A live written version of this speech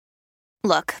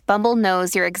Look, Bumble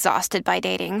knows you're exhausted by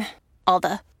dating. All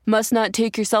the must not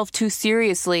take yourself too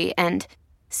seriously and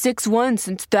 6'1"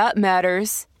 since that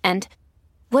matters. And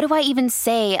what do I even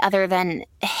say other than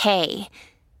hey?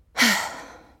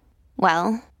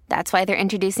 Well, that's why they're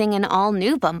introducing an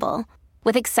all-new Bumble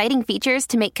with exciting features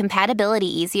to make compatibility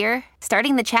easier,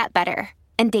 starting the chat better,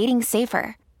 and dating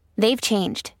safer. They've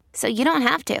changed, so you don't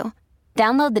have to.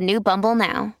 Download the new Bumble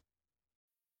now.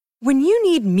 When you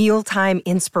need mealtime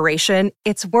inspiration,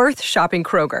 it's worth shopping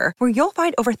Kroger, where you'll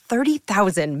find over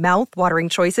 30,000 mouth-watering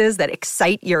choices that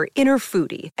excite your inner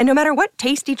foodie. And no matter what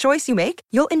tasty choice you make,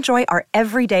 you'll enjoy our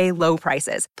everyday low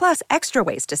prices, plus extra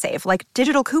ways to save, like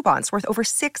digital coupons worth over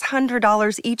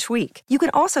 $600 each week. You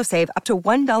can also save up to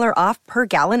 $1 off per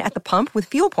gallon at the pump with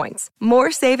fuel points.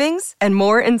 More savings and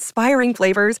more inspiring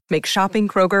flavors make shopping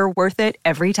Kroger worth it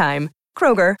every time.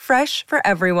 Kroger, fresh for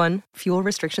everyone. Fuel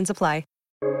restrictions apply.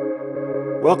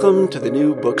 Welcome to the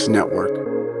New Books Network.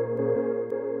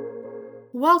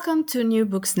 Welcome to New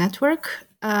Books Network.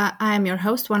 I am your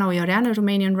host, Wana Oiordean, a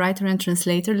Romanian writer and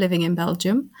translator living in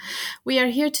Belgium. We are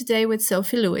here today with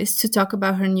Sophie Lewis to talk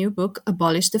about her new book,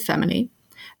 Abolish the Family,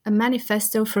 a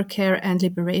manifesto for care and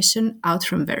liberation, out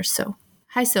from Verso.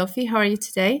 Hi, Sophie. How are you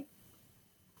today?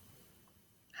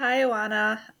 Hi,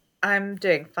 Oana. I'm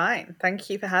doing fine. Thank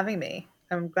you for having me.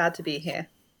 I'm glad to be here.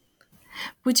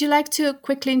 Would you like to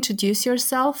quickly introduce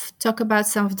yourself, talk about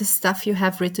some of the stuff you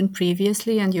have written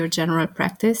previously and your general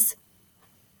practice?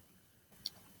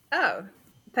 Oh,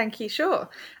 thank you. Sure.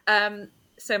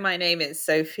 So my name is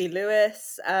Sophie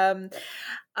Lewis.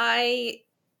 I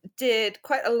did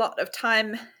quite a lot of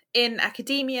time in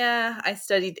academia. I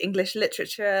studied English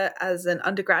literature as an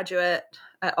undergraduate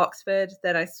at Oxford.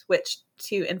 Then I switched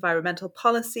to environmental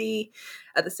policy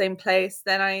at the same place.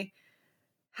 Then I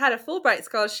had a Fulbright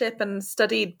scholarship and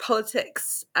studied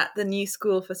politics at the New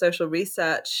School for Social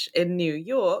Research in New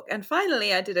York. And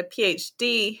finally, I did a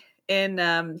PhD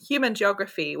in human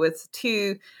geography with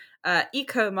two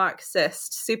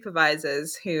eco-Marxist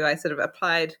supervisors who I sort of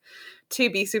applied to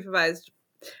be supervised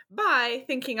by,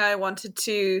 thinking I wanted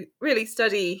to really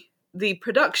study the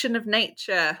production of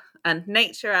nature and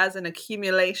nature as an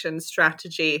accumulation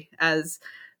strategy, as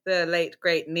the late,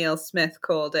 great Neil Smith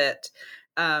called it,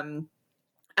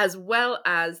 as well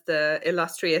as the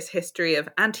illustrious history of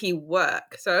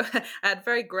anti-work. So I had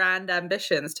very grand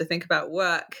ambitions to think about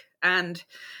work and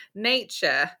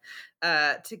nature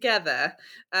together.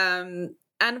 And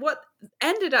what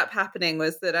ended up happening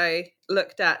was that I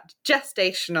looked at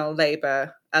gestational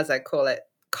labor, as I call it,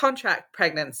 contract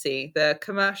pregnancy, the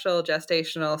commercial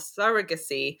gestational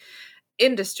surrogacy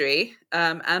industry,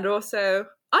 and also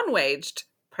unwaged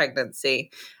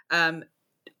pregnancy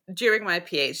during my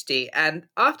PhD. And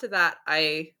after that,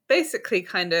 I basically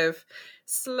kind of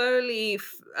slowly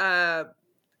fell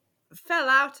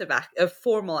out of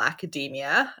formal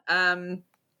academia and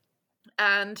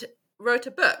wrote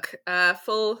a book,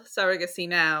 Full Surrogacy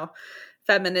Now,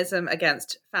 Feminism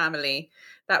Against Family.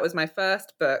 That was my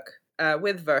first book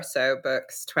with Verso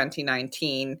Books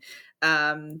 2019.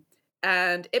 And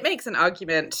it makes an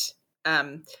argument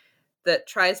that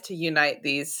tries to unite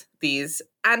these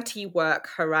anti-work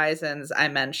horizons I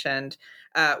mentioned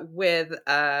with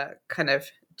a kind of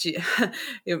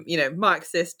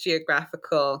Marxist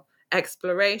geographical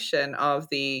exploration of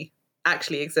the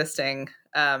actually existing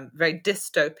very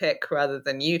dystopic rather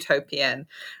than utopian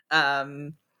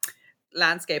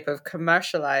landscape of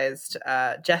commercialized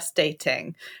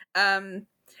gestating. And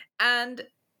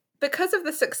because of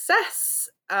the success,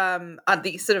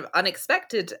 the sort of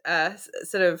unexpected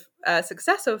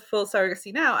success of Full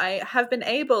Surrogacy Now, I have been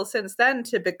able since then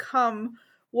to become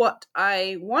what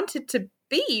I wanted to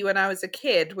be when I was a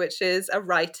kid, which is a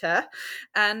writer.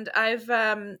 And I've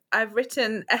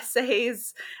written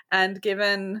essays and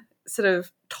given sort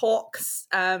of talks,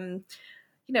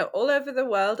 all over the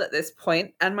world at this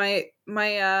point. And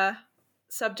my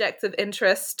subjects of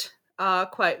interest are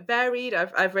quite varied.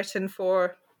 I've written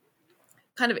for,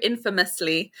 kind of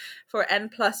infamously, for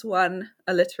N+1,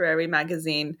 a literary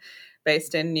magazine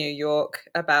based in New York,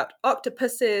 about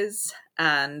octopuses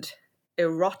and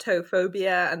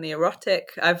erotophobia and the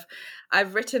erotic.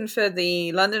 I've written for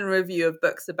the London Review of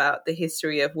Books about the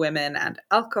history of women and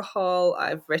alcohol.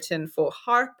 I've written for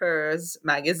Harper's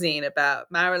magazine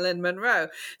about Marilyn Monroe.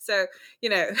 So,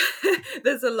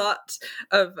 there's a lot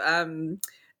of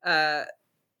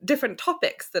different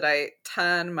topics that I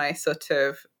turn my sort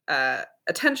of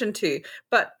attention to.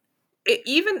 But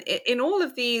even in all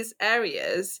of these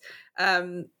areas,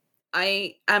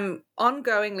 I am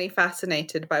ongoingly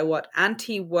fascinated by what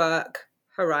anti-work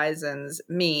horizons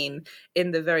mean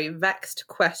in the very vexed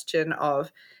question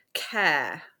of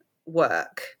care,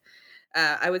 work.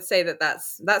 I would say that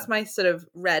that's my sort of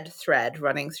red thread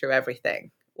running through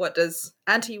everything. What does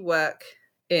anti-work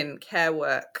in care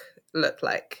work look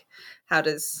like? How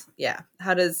does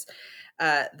the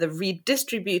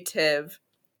redistributive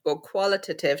or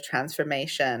qualitative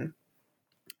transformation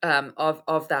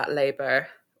of that labor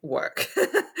work?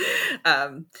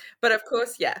 But of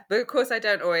course, I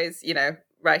don't always,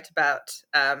 write about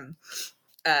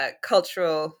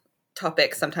cultural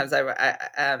topics. Sometimes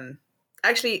I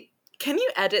actually. Can you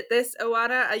edit this,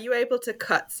 Oana? Are you able to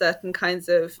cut certain kinds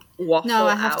of waffle No,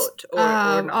 I have out to, or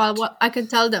not? I can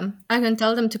tell them. I can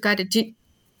tell them to cut it.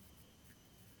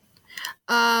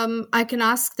 I can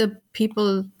ask the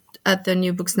people at the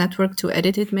New Books Network to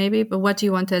edit it, maybe. But what do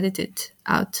you want to edit it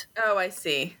out? Oh, I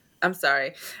see. I'm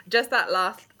sorry. Just that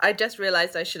last. I just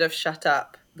realized I should have shut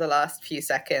up the last few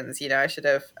seconds. I should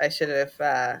have.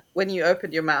 When you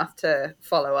opened your mouth to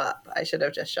follow up, I should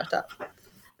have just shut up.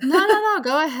 No.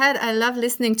 Go ahead. I love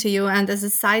listening to you. And as a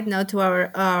side note to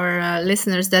our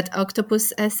listeners, that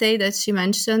octopus essay that she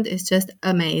mentioned is just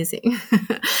amazing.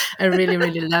 I really,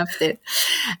 really loved it.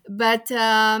 But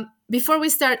before we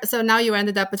start, so now you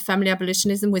ended up with family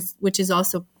abolitionism, which is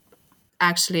also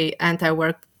actually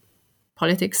anti-work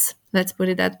politics. Let's put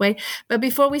it that way. But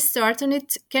before we start on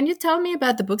it, can you tell me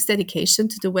about the book's dedication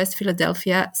to the West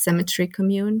Philadelphia Cemetery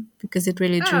Commune? Because it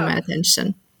really drew my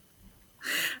attention.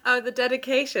 Oh, the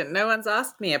dedication. No one's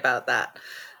asked me about that.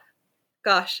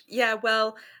 Gosh. Yeah,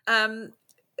 well,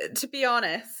 to be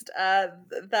honest,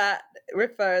 that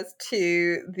refers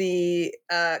to the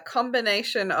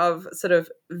combination of sort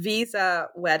of visa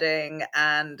wedding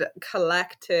and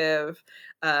collective,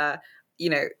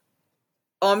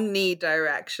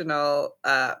 omnidirectional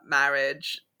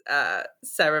marriage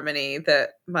ceremony that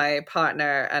my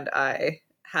partner and I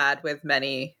had with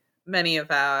many of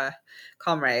our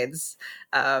comrades,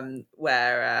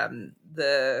 where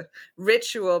the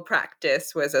ritual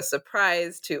practice was a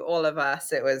surprise to all of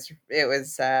us. It was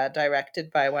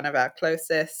directed by one of our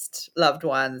closest loved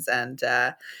ones, and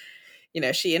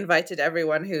she invited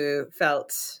everyone who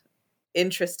felt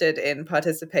interested in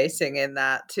participating in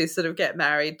that to sort of get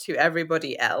married to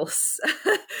everybody else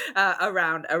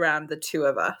around the two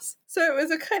of us. So it was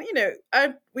a kind,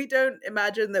 we don't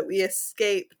imagine that we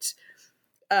escaped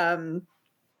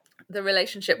the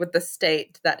relationship with the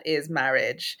state that is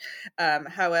marriage.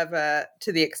 However,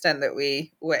 to the extent that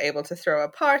we were able to throw a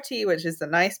party, which is the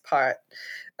nice part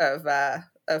of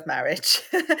marriage,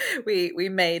 we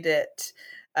made it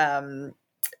a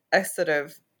sort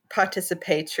of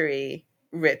participatory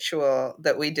ritual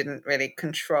that we didn't really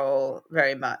control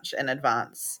very much in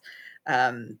advance.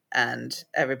 And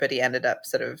everybody ended up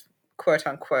sort of, quote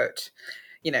unquote,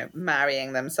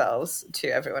 marrying themselves to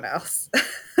everyone else.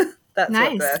 That's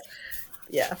nice.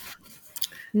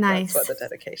 Nice. That's what the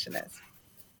dedication is.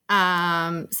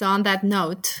 So on that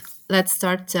note, let's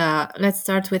start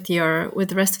with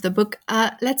the rest of the book.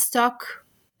 Let's talk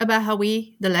about how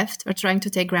we, the left, are trying to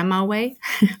take grandma away,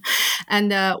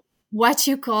 and what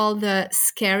you call the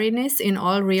scariness in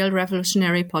all real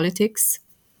revolutionary politics.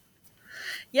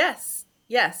 Yes,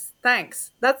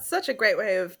 thanks. That's such a great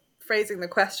way of phrasing the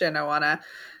question, Oana.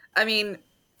 I mean,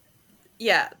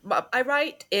 yeah, I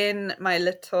write in my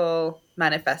little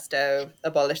manifesto,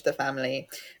 Abolish the Family,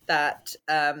 that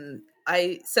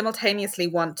I simultaneously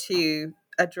want to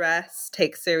address,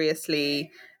 take seriously,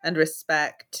 and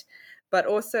respect, but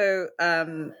also,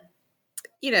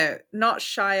 not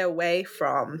shy away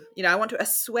from. I want to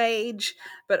assuage,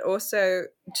 but also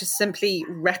just simply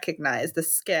recognize the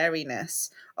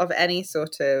scariness of any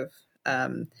sort of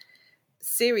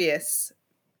serious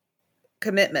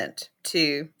commitment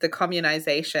to the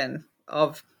communization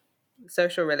of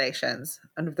social relations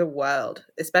and of the world,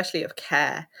 especially of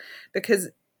care, because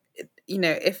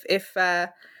if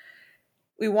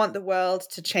we want the world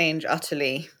to change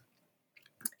utterly,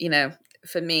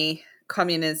 for me,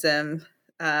 communism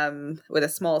with a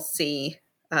small c,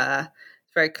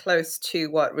 very close to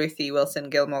what Ruthie Wilson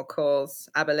Gilmore calls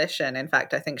abolition. In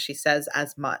fact, I think she says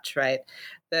as much, right?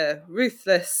 The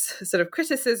ruthless sort of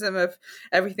criticism of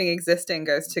everything existing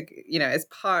goes to, is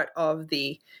part of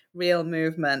the real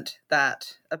movement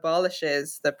that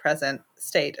abolishes the present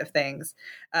state of things.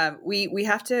 We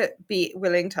have to be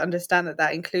willing to understand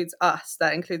that includes us,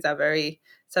 that includes our very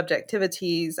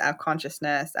subjectivities, our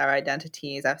consciousness, our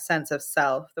identities, our sense of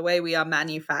self, the way we are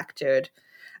manufactured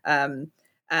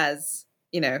as,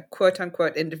 quote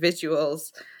unquote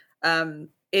individuals,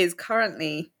 is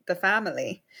currently the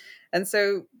family. And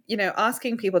so,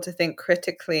 asking people to think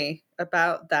critically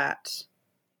about that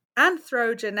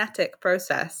anthrogenetic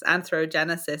process,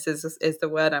 anthrogenesis is the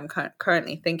word I'm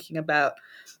currently thinking about,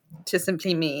 to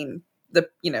simply mean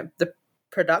the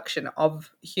production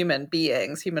of human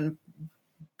beings, human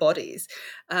bodies.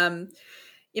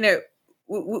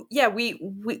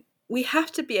 We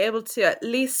have to be able to at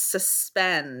least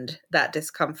suspend that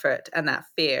discomfort and that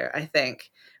fear, I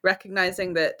think,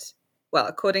 recognizing that, well,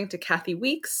 according to Kathy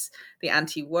Weeks, the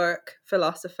anti-work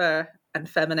philosopher and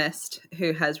feminist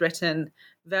who has written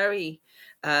very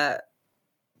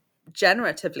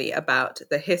generatively about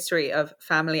the history of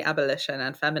family abolition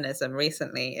and feminism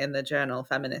recently in the journal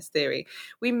Feminist Theory,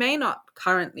 we may not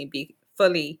currently be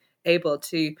fully able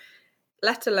to,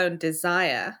 let alone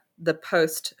desire, the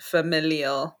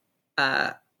post-familial,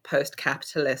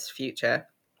 post-capitalist future.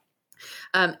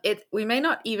 We may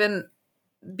not even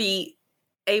be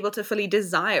able to fully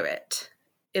desire it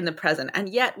in the present, and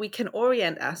yet we can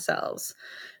orient ourselves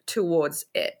towards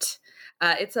it.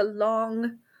 It's a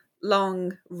long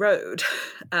road.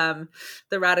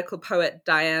 The radical poet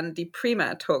Diane di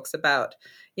Prima talks about,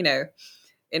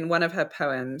 in one of her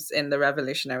poems in the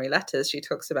Revolutionary Letters, she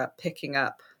talks about picking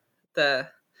up the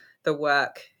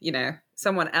work,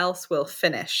 someone else will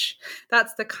finish.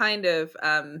 That's the kind of,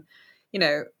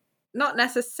 not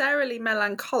necessarily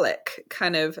melancholic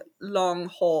kind of long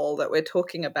haul that we're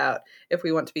talking about if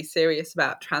we want to be serious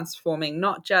about transforming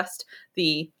not just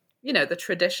the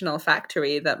traditional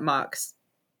factory that Marx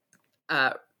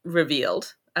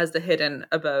revealed as the hidden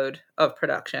abode of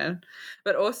production,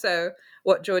 but also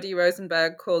what Jordi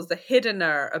Rosenberg calls the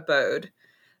hiddener abode,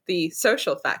 the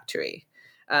social factory,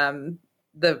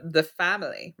 the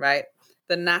family, right?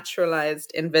 The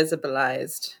naturalized,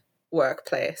 invisibilized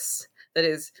workplace that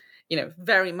is,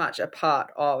 very much a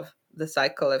part of the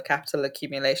cycle of capital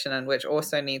accumulation and which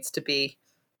also needs to be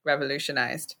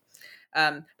revolutionized.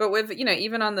 But with,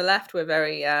 even on the left, we're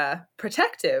very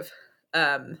protective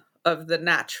of the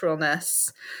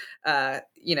naturalness,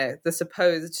 the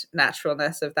supposed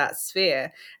naturalness of that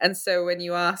sphere. And so when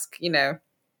you ask,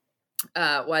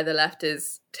 why the left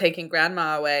is taking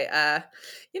grandma away,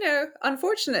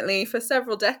 unfortunately for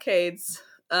several decades,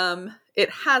 it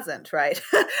hasn't, right?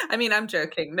 I mean, I'm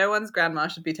joking. No one's grandma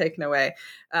should be taken away.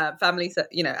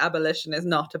 Abolition is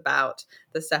not about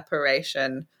the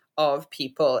separation of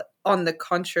people. On the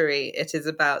contrary, it is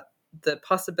about the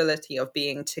possibility of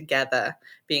being together,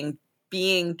 being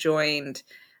joined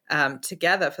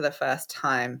together for the first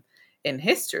time in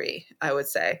history, I would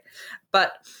say.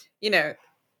 But, the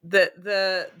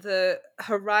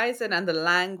horizon and the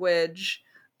language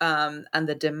and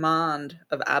the demand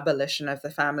of abolition of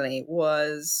the family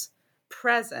was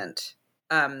present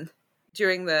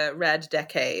during the Red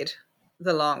Decade,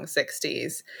 the long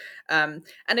 60s. And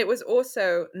it was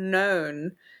also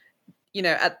known,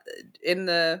 in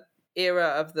the era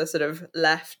of the sort of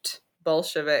left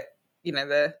Bolshevik,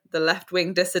 the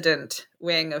left-wing dissident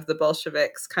wing of the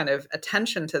Bolsheviks kind of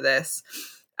attention to this,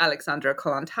 Alexandra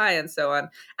Kollontai and so on,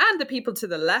 and the people to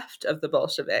the left of the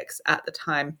Bolsheviks at the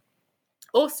time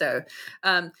also.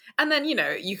 And then,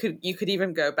 you could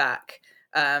even go back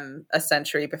a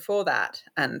century before that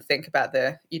and think about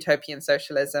the utopian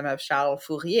socialism of Charles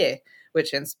Fourier,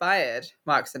 which inspired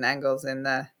Marx and Engels in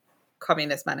the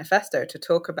Communist Manifesto to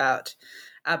talk about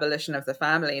abolition of the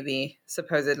family, the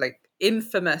supposed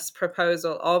infamous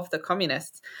proposal of the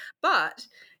communists. But,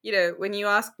 when you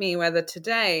ask me whether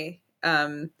today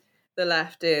the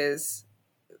left is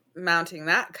mounting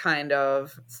that kind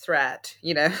of threat,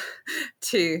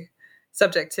 to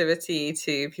subjectivity,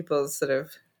 to people's sort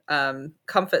of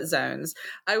comfort zones,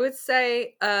 I would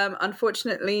say,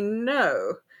 unfortunately,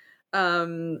 no.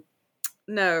 No,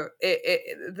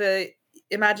 the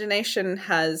imagination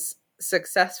has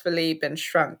successfully been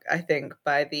shrunk, I think,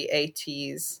 by the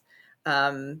 80s,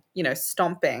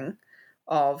 stomping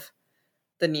of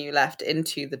the new left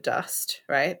into the dust,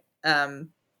 right?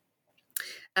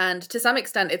 And to some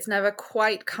extent, it's never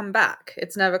quite come back.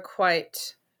 It's never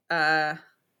quite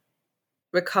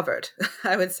recovered,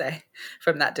 I would say,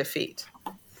 from that defeat.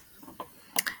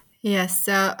 Yes,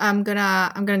 so I'm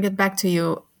gonna get back to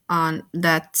you on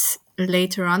that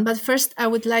later on. But first, I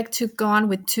would like to go on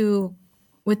with two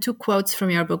quotes from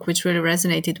your book, which really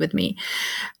resonated with me.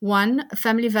 One,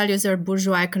 family values are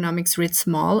bourgeois economics writ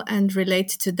small, and relate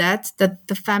to that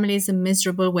the family is a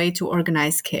miserable way to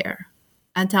organize care.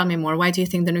 And tell me more. Why do you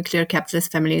think the nuclear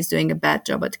capitalist family is doing a bad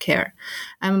job at care?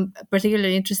 I'm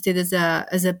particularly interested as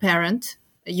a parent.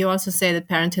 You also say that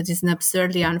parenthood is an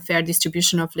absurdly unfair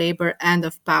distribution of labor and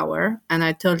of power. And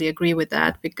I totally agree with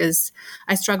that because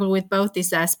I struggle with both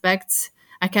these aspects.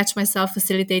 I catch myself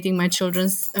facilitating my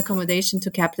children's accommodation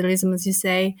to capitalism, as you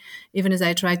say, even as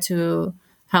I try to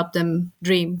help them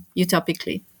dream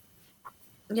utopically.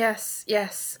 Yes,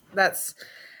 that's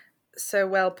so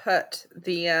well put.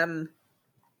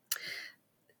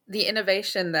 the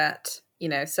innovation that,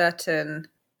 certain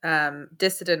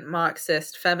dissident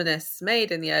Marxist feminists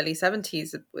made in the early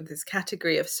 70s with this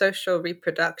category of social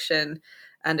reproduction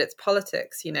and its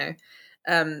politics,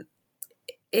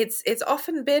 it's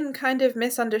often been kind of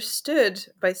misunderstood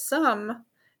by some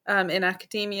in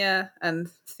academia and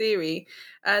theory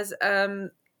as a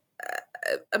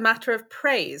matter of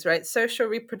praise, right? Social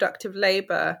reproductive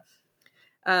labor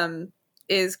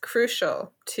is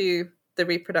crucial to the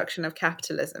reproduction of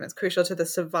capitalism. It's crucial to the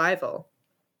survival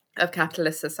of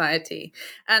capitalist society.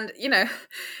 And,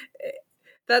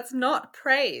 that's not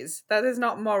praise. That is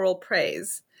not moral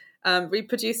praise.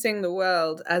 Reproducing the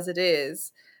world as it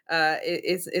is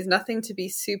nothing to be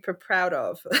super proud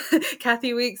of.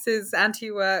 Kathy Weeks's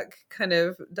anti-work kind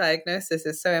of diagnosis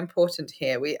is so important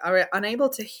here. We are unable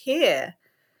to hear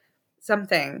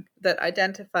something that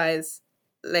identifies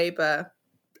labor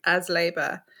as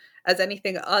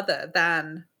anything other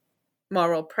than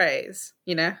moral praise,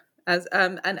 as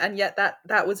and yet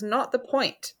that was not the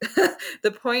point.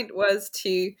 The point was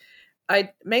to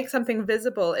make something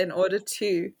visible in order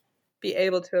to be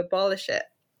able to abolish it.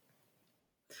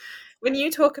 When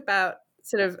you talk about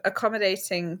sort of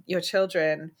accommodating your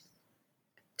children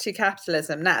to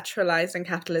capitalism, naturalizing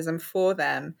capitalism for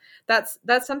them, that's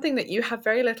something that you have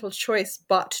very little choice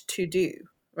but to do,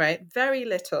 right? Very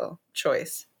little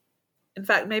choice. In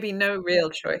fact, maybe no real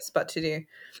choice but to do.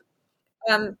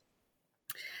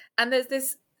 And there's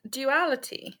this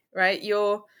duality, right?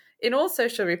 You're in all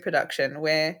social reproduction,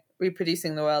 we're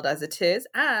reproducing the world as it is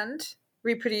and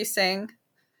reproducing,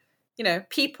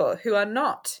 people who are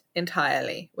not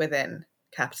entirely within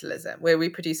capitalism. We're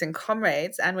reproducing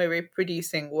comrades and we're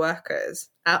reproducing workers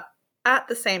at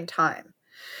the same time.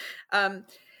 And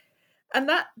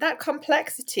that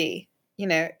complexity,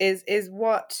 is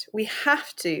what we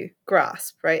have to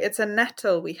grasp, right? It's a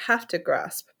nettle we have to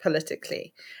grasp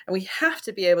politically. And we have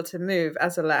to be able to move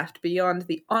as a left beyond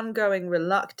the ongoing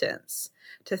reluctance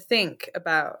to think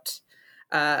about,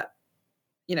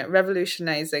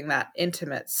 revolutionizing that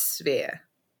intimate sphere,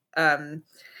 and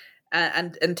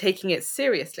taking it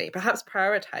seriously, perhaps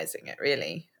prioritizing it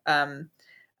really, in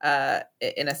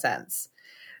a sense.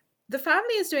 The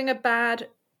family is doing a bad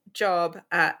job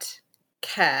at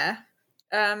care,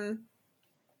 in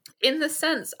the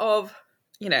sense of,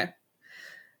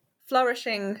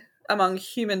 flourishing among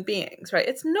human beings, right?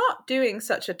 It's not doing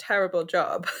such a terrible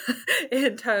job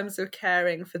in terms of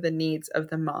caring for the needs of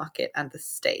the market and the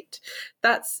state.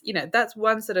 That's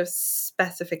one sort of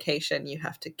specification you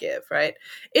have to give, right?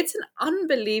 It's an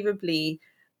unbelievably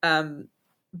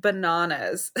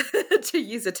bananas, to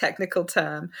use a technical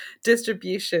term,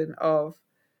 distribution of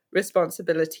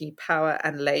responsibility, power,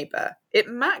 and labor. It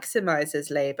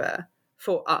maximizes labor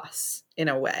for us in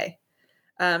a way,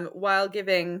 while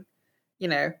giving,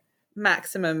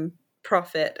 maximum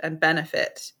profit and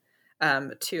benefit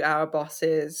to our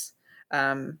bosses,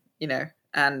 and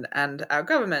our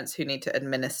governments who need to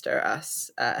administer us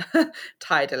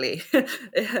tidily,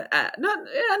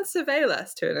 and surveil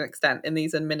us to an extent in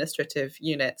these administrative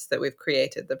units that we've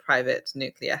created, the private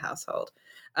nuclear household.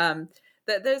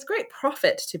 That there's great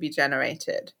profit to be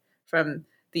generated from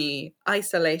the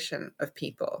isolation of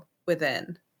people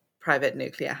within private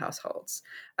nuclear households.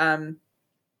 And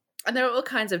there are all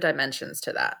kinds of dimensions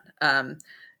to that.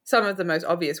 Some of the most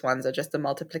obvious ones are just the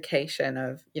multiplication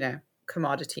of,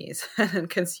 commodities and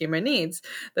consumer needs.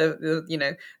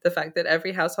 The fact that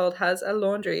every household has a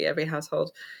laundry, every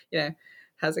household,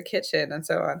 has a kitchen, and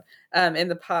so on. In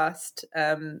the past,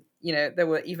 there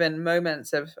were even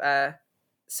moments of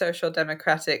social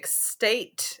democratic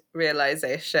state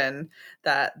realization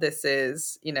that this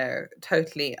is,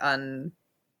 totally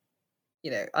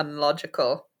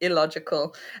illogical.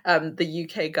 The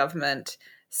UK government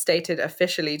stated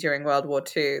officially during World War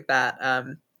II that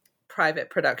private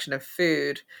production of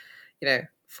food,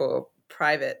 for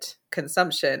private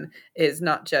consumption is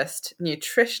not just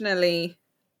nutritionally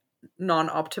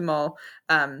non-optimal,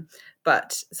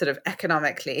 but sort of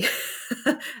economically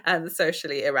and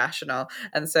socially irrational.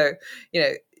 And so,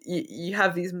 you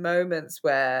have these moments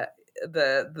where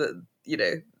the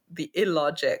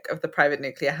illogic of the private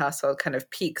nuclear household kind of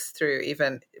peeks through,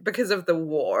 even because of the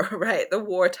war, right? The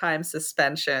wartime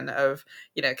suspension of,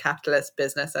 capitalist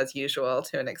business as usual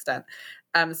to an extent.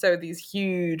 So these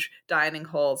huge dining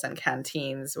halls and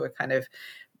canteens were kind of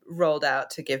rolled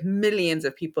out to give millions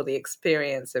of people the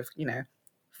experience of,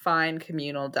 fine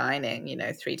communal dining,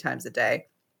 3 times a day,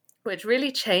 which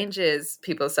really changes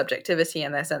people's subjectivity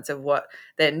and their sense of what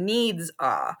their needs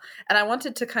are. And I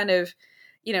wanted to kind of,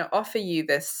 offer you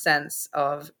this sense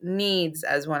of needs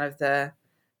as one of the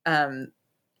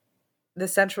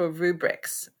central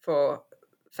rubrics for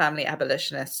family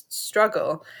abolitionist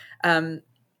struggle,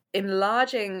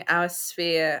 enlarging our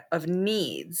sphere of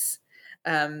needs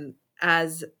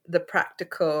as the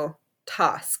practical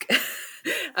task.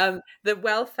 The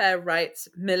welfare rights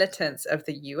militants of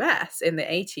the US in the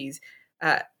 80s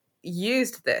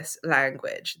used this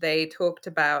language. They talked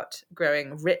about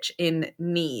growing rich in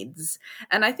needs.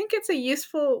 And I think it's a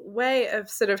useful way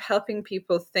of sort of helping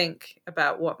people think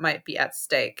about what might be at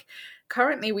stake.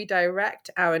 Currently, we direct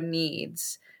our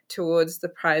needs towards the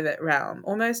private realm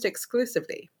almost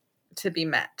exclusively to be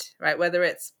met, right? Whether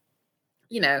it's,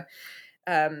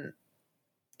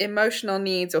 emotional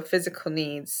needs or physical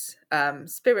needs,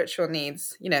 spiritual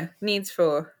needs, needs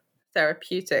for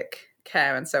therapeutic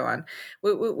care and so on.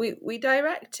 We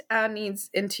direct our needs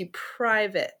into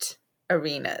private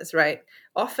arenas, right?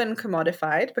 Often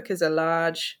commodified because a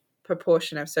large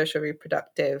proportion of social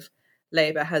reproductive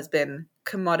labor has been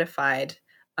commodified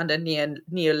under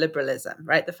neoliberalism,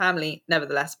 right? The family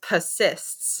nevertheless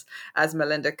persists, as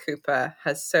Melinda Cooper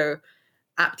has so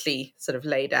aptly sort of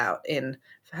laid out in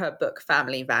her book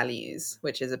Family Values,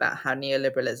 which is about how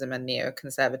neoliberalism and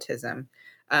neoconservatism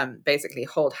basically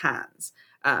hold hands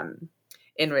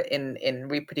in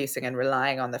reproducing and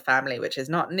relying on the family, which is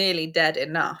not nearly dead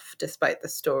enough, despite the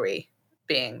story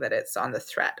being that it's on the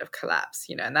threat of collapse,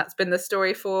 and that's been the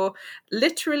story for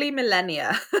literally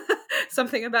millennia.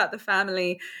 Something about the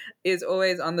family is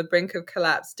always on the brink of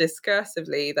collapse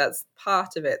discursively. That's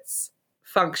part of its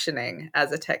functioning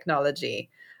as a technology,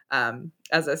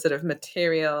 as a sort of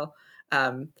material,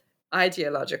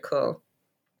 ideological,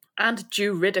 and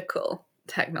juridical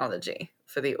technology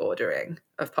for the ordering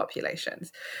of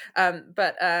populations.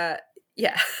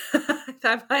 Yeah,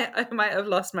 I might have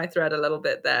lost my thread a little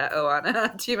bit there,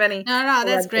 Oana. Too many. No,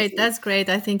 that's great. That's great.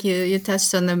 I think you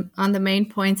touched on the main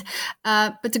points.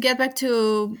 But to get back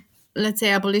to, let's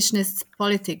say, abolitionist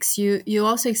politics, you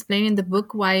also explain in the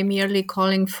book why merely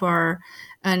calling for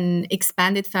an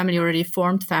expanded family or a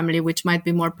reformed family, which might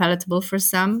be more palatable for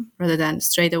some, rather than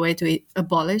straight away to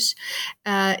abolish,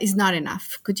 is not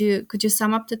enough. Could you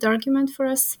sum up that argument for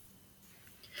us?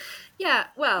 Yeah.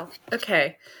 Well,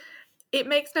 okay. It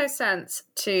makes no sense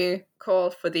to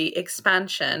call for the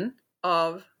expansion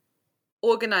of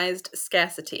organized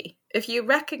scarcity. If you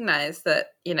recognize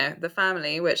that, the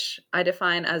family, which I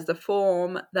define as the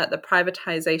form that the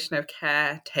privatization of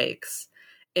care takes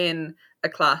in a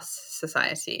class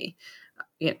society,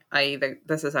 i.e.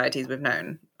 the societies we've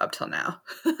known up till now,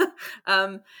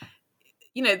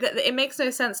 it makes no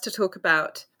sense to talk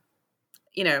about,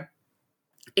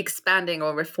 expanding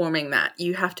or reforming that.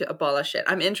 You have to abolish it.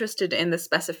 I'm interested in the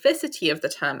specificity of the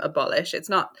term abolish. It's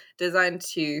not designed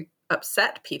to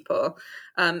upset people.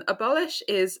 Abolish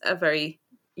is a very,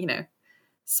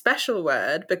 special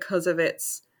word because of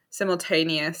its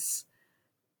simultaneous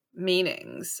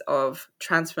meanings of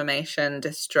transformation,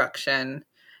 destruction,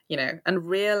 and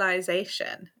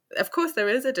realization. Of course, there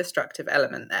is a destructive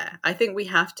element there. I think we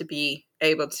have to be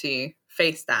able to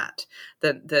face that,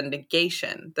 the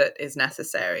negation that is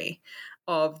necessary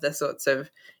of the sorts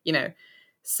of,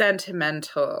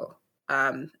 sentimental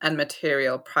and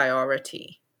material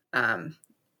priority,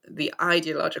 the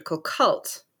ideological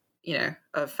cult,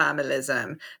 of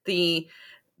familism, the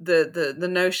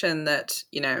notion that,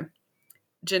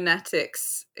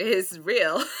 genetics is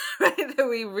real, right? That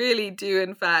we really do,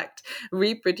 in fact,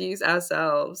 reproduce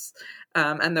ourselves,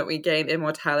 and that we gain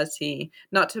immortality,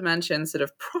 not to mention sort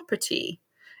of property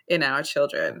in our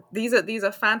children. These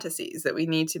are fantasies that we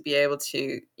need to be able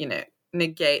to,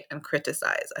 negate and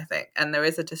criticize, I think. And there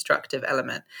is a destructive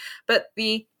element. But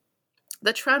the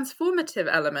transformative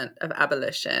element of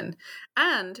abolition,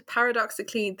 and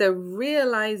paradoxically, the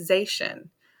realization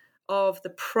of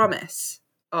the promise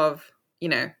of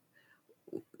the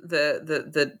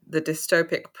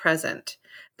dystopic present.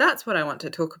 That's what I want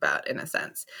to talk about, in a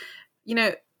sense.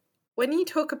 When you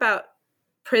talk about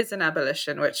prison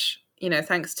abolition, which,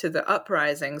 thanks to the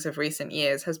uprisings of recent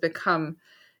years has become,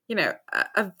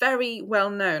 a very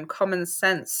well-known common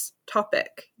sense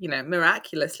topic,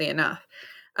 miraculously enough.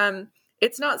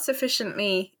 It's not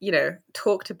sufficiently,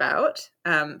 talked about,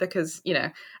 because,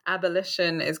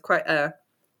 abolition is quite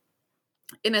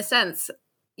in a sense,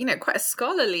 quite a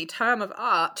scholarly term of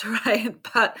art, right?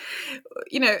 But,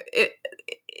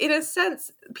 in a sense,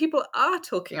 people are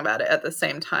talking about it at the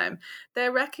same time.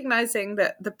 They're recognizing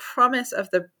that the promise of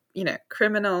the,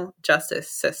 criminal justice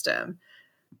system,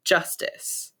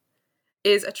 justice,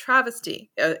 is a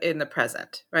travesty in the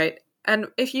present, right? And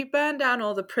if you burn down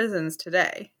all the prisons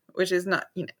today, which is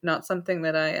not something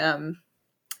that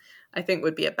I think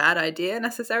would be a bad idea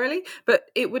necessarily,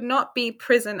 but it would not be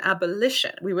prison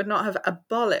abolition. We would not have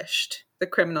abolished the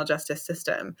criminal justice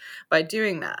system by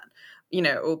doing that,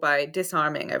 or by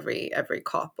disarming every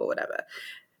cop or whatever.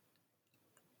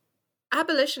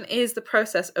 Abolition is the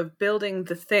process of building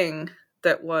the thing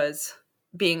that was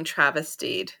being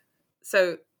travestied.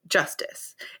 So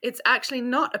justice. It's actually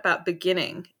not about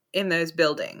beginning in those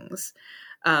buildings.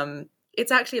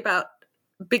 It's actually about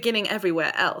beginning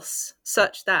everywhere else,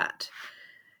 such that,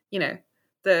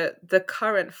 the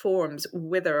current forms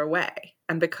wither away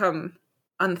and become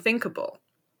unthinkable.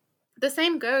 The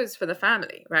same goes for the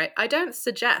family, right? I don't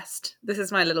suggest, this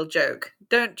is my little joke,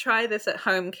 don't try this at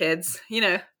home, kids.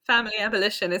 Family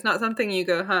abolition is not something you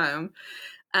go home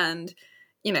and,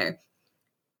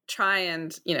 try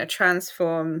and,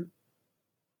 transform,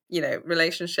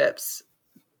 relationships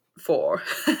for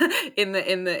in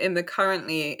the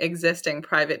currently existing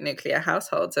private nuclear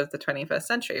households of the 21st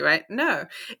century, right? No,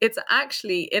 it's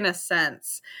actually, in a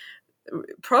sense,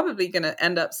 probably going to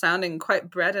end up sounding quite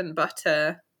bread and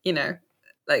butter,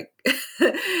 like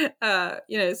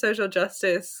social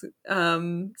justice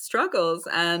struggles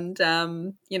and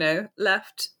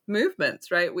left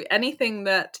movements, right? Anything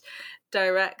that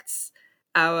directs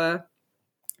our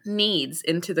needs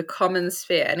into the common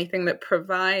sphere, anything that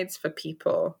provides for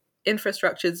people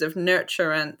infrastructures of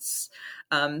nurturance,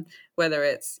 whether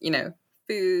it's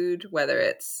food, whether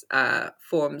it's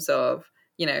forms of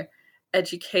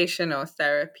education or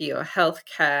therapy or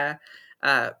healthcare,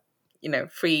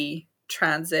 free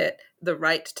transit, the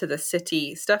right to the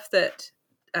city, stuff that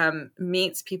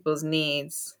meets people's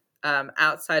needs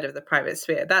outside of the private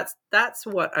sphere. That's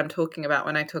what I'm talking about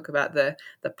when I talk about the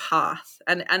path.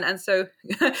 And so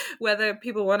whether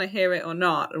people want to hear it or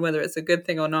not, and whether it's a good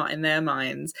thing or not in their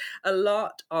minds, a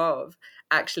lot of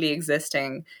actually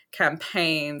existing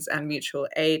campaigns and mutual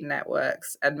aid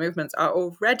networks and movements are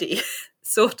already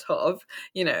sort of,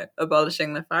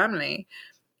 abolishing the family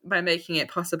by making it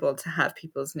possible to have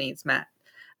people's needs met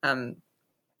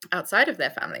outside of their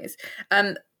families.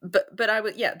 But I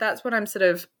would, that's what I'm sort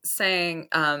of saying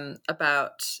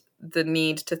about the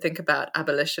need to think about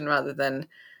abolition rather than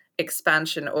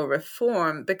expansion or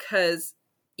reform, because,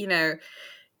 the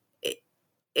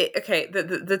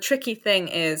tricky thing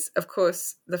is, of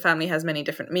course, the family has many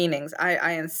different meanings.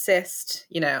 I insist,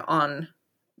 on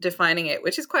defining it,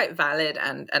 which is quite valid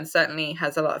and certainly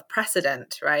has a lot of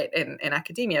precedent, right, in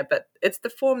academia, but it's the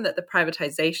form that the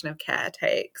privatization of care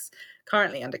takes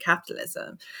currently under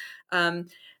capitalism. And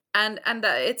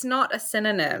that it's not a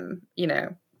synonym,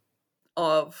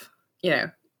 of,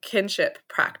 kinship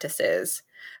practices.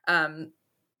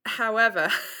 However,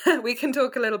 we can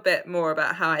talk a little bit more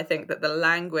about how I think that the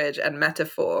language and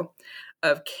metaphor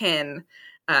of kin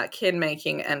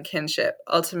making and kinship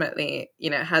ultimately,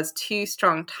 has too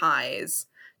strong ties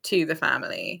to the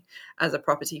family as a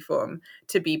property form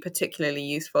to be particularly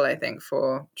useful, I think,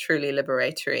 for truly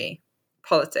liberatory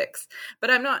politics.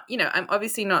 But I'm not, I'm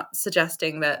obviously not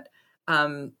suggesting that,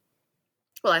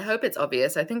 I hope it's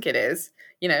obvious. I think it is,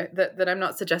 that I'm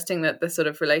not suggesting that the sort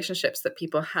of relationships that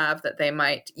people have that they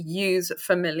might use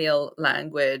familial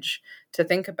language to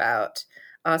think about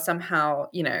are somehow,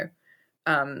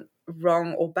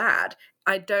 wrong or bad.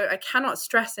 I cannot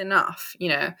stress enough,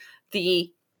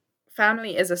 the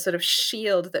family is a sort of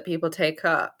shield that people take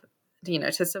up,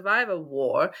 to survive a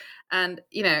war. And,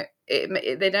 we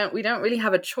don't really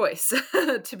have a choice,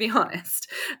 to be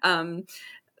honest.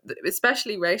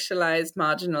 Especially racialized,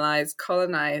 marginalized,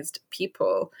 colonized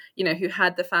people, who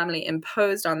had the family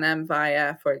imposed on them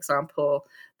via, for example,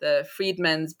 the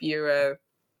Freedmen's Bureau,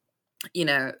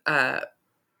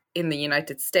 in the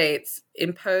United States,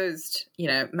 imposed,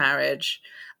 marriage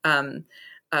on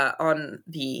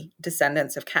the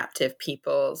descendants of captive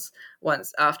peoples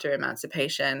once after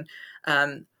emancipation,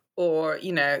 or,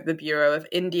 the Bureau of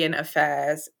Indian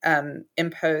Affairs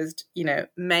imposed,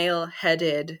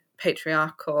 male-headed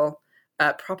patriarchal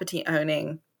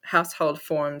property-owning household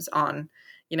forms on,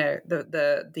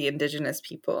 the indigenous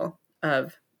people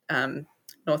of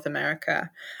North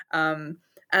America. And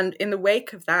in the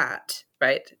wake of that,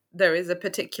 right, there is a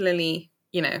particularly,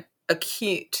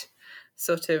 acute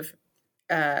sort of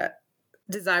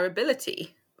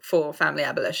desirability for family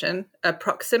abolition, a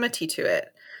proximity to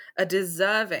it, a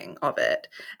deserving of it,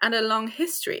 and a long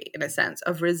history, in a sense,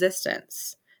 of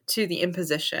resistance to the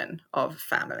imposition of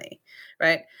family,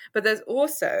 right? But there's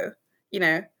also,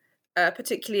 a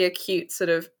particularly acute sort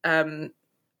of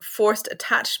forced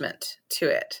attachment to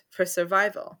it for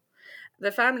survival.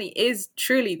 The family is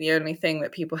truly the only thing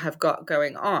that people have got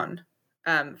going on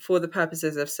for the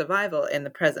purposes of survival in the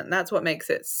present. That's what makes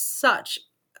it such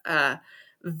a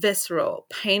visceral,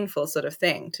 painful sort of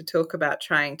thing to talk about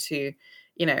trying to,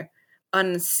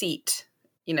 unseat,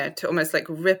 to almost like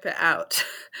rip it out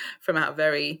from our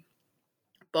very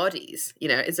bodies,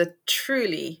 is a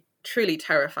truly, truly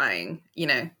terrifying,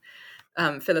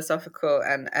 philosophical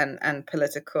and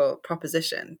political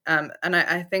proposition. And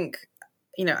I think,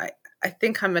 I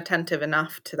think I'm attentive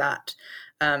enough to that.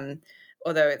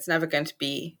 Although it's never going to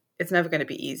be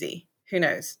easy. Who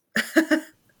knows?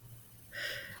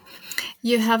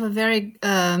 You have a very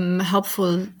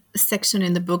helpful section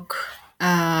in the book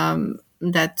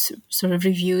that sort of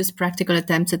reviews practical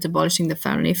attempts at abolishing the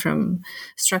family, from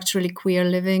structurally queer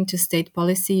living to state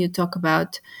policy. You talk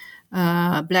about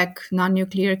Black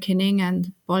non-nuclear kinning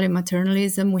and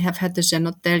polymaternalism. We have had the Jean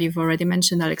Hotel, you've already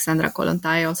mentioned Alexandra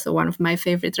Kollontai, also one of my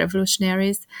favorite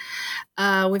revolutionaries.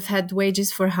 We've had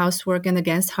wages for housework and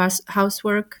against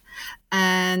housework.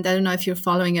 And I don't know if you're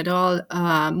following at all.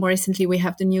 More recently, we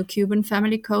have the new Cuban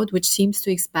family code, which seems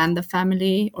to expand the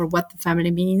family or what the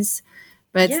family means.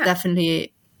 But it's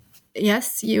definitely,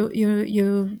 yes, you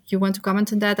want to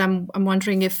comment on that? I'm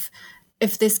wondering if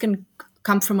this can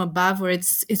come from above, or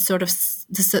it's sort of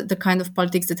the kind of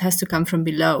politics that has to come from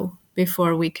below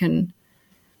before we can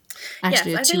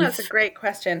actually achieve. I think that's a great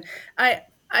question.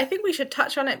 I think we should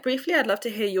touch on it briefly. I'd love to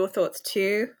hear your thoughts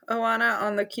too, Oana,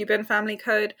 on the Cuban family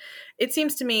code. It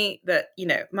seems to me that,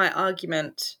 my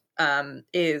argument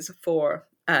is for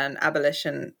an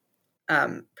abolition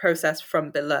process from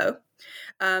below.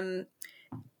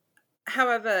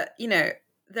 However,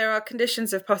 there are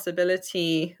conditions of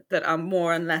possibility that are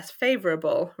more and less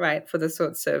favorable, right, for the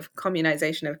sorts of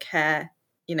communization of care,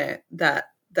 that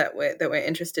we're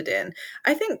interested in.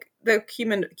 I think the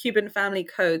Cuban family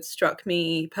code struck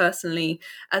me personally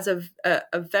as a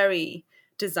very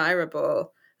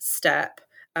desirable step,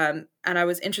 and I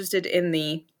was interested in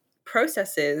the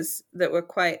processes that were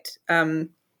quite,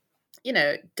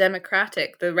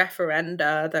 democratic. The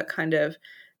referenda that kind of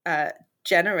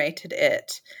generated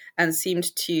it and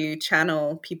seemed to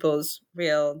channel people's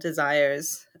real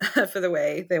desires for the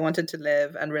way they wanted to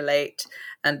live and relate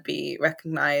and be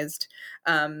recognized,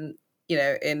 by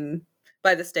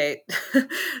the state.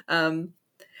 So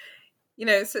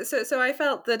I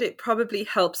felt that it probably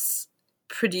helps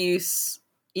produce,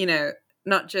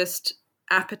 not just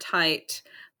appetite,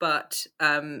 but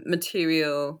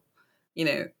material,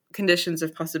 conditions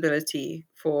of possibility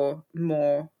for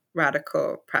more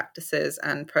radical practices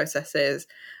and processes.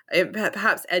 It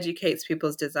perhaps educates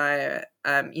people's desire,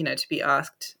 to be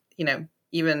asked,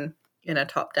 even in a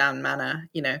top-down manner,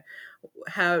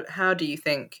 how do you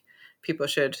think people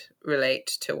should relate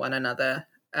to one another?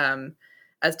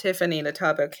 As Tiffany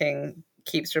Letabo King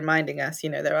keeps reminding us,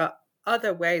 there are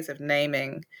other ways of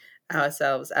naming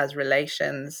ourselves as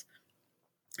relations,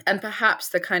 and perhaps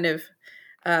the kind of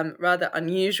rather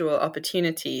unusual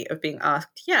opportunity of being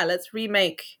asked, let's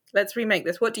remake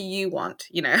this. What do you want,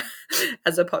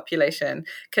 as a population,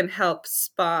 can help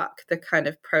spark the kind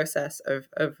of process of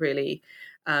really,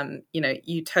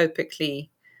 utopically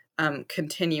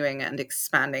continuing and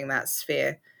expanding that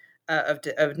sphere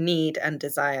of need and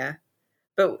desire.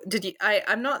 But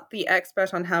I'm not the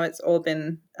expert on how it's all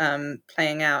been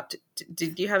playing out.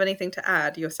 Did you have anything to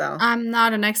add yourself? I'm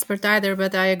not an expert either,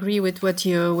 but I agree with what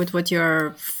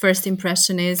your first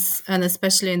impression is, and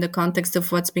especially in the context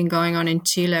of what's been going on in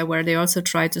Chile, where they also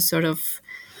try to sort of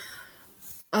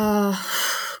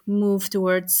move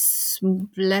towards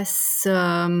less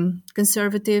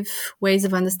conservative ways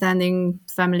of understanding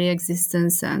family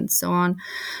existence and so on,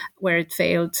 where it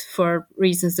failed for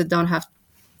reasons that don't have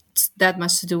that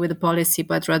much to do with the policy,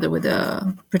 but rather with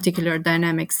the particular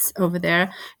dynamics over there.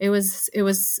 It was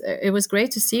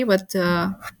great to see what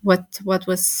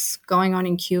was going on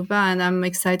in Cuba, and I'm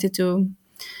excited to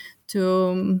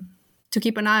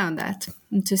keep an eye on that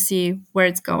and to see where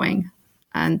it's going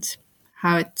and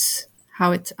how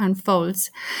it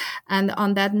unfolds. And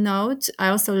on that note, I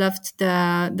also loved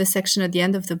the section at the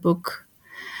end of the book,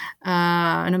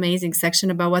 an amazing section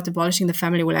about what abolishing the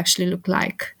family will actually look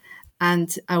like.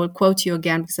 And I will quote you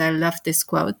again because I love this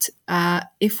quote.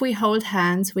 If we hold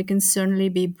hands, we can certainly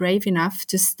be brave enough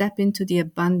to step into the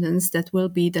abundance that will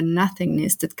be the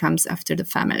nothingness that comes after the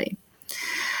family.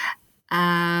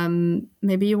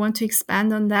 Maybe you want to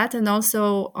expand on that, and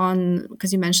also on,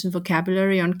 because you mentioned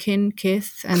vocabulary, on kin,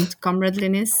 kith, and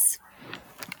comradeliness.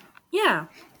 Yeah.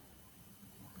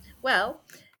 Well,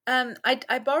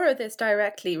 I borrow this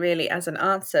directly really as an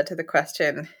answer to the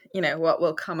question, what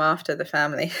will come after the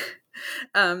family?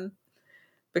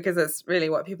 Because that's really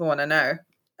what people want to know.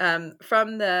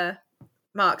 From the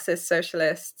Marxist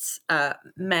socialists,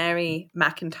 Mary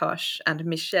McIntosh and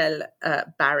Michelle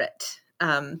Barrett,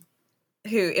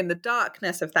 who in the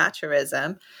darkness of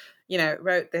Thatcherism,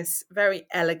 wrote this very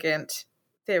elegant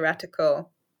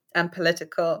theoretical and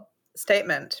political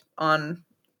statement on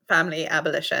family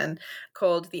abolition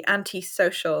called The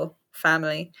Antisocial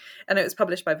Family, and it was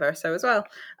published by Verso as well.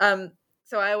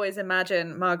 So I always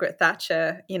imagine Margaret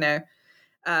Thatcher,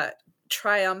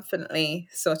 triumphantly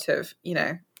sort of,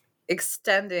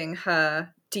 extending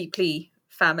her deeply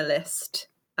familist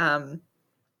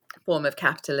form of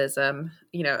capitalism,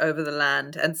 over the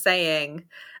land, and saying,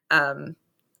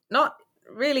 not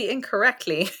really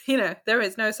incorrectly, there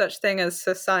is no such thing as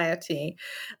society.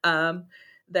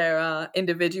 There are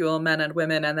individual men and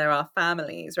women, and there are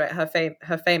families, right?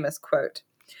 Her famous quote.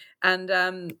 And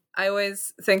I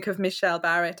always think of Michelle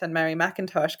Barrett and Mary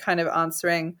McIntosh kind of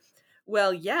answering,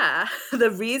 well, yeah, the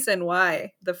reason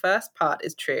why the first part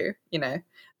is true,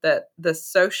 that the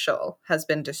social has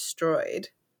been destroyed,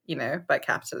 by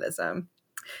capitalism,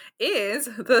 is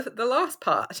the last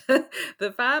part,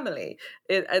 the family.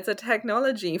 It's a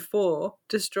technology for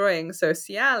destroying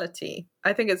sociality.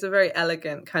 I think it's a very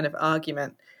elegant kind of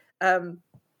argument.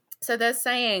 So they're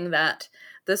saying that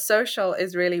the social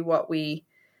is really what we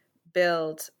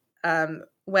build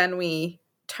when we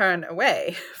turn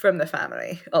away from the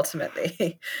family,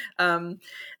 ultimately.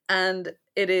 And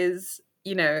it is,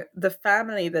 the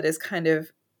family that is kind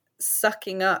of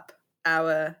sucking up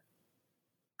our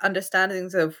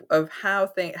understandings of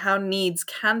how needs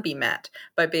can be met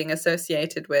by being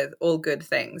associated with all good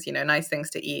things, nice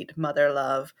things to eat, mother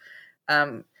love,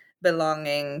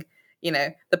 belonging,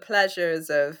 the pleasures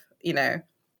of,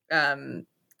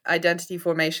 identity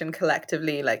formation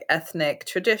collectively, like ethnic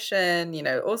tradition,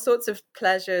 all sorts of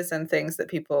pleasures and things that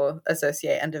people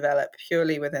associate and develop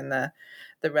purely within the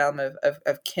realm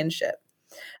of kinship.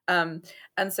 And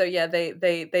so, yeah,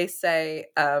 they say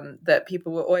that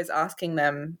people were always asking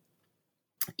them,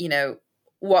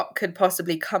 what could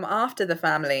possibly come after the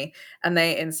family, and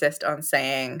they insist on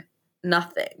saying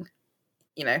nothing.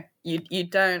 You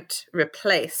don't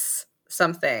replace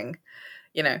something,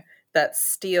 that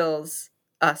steals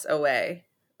us away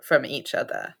from each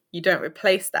other. You don't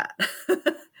replace that.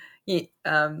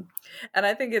 And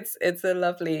I think it's a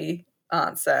lovely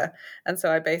answer. And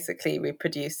so I basically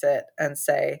reproduce it and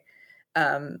say,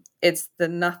 it's the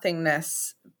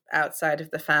nothingness outside of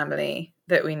the family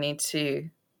that we need to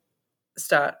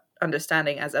start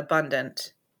understanding as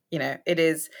abundant. It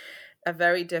is a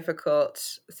very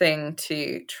difficult thing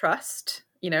to trust,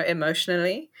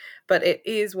 emotionally, but it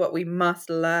is what we must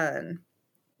learn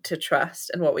to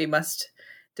trust, and what we must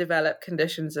develop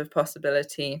conditions of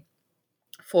possibility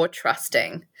for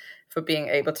trusting, for being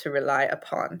able to rely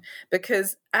upon.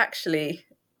 Because actually,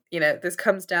 this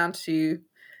comes down to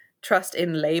trust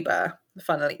in labor,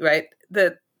 funnily, right?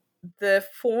 The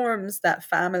forms that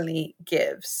family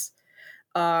gives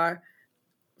are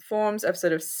forms of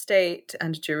sort of state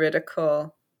and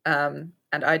juridical and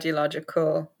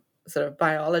ideological sort of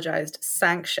biologized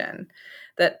sanction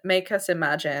that make us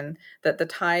imagine that the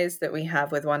ties that we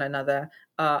have with one another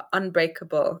are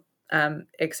unbreakable,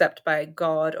 except by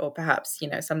God, or perhaps,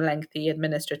 some lengthy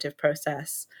administrative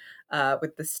process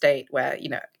with the state where,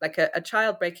 like a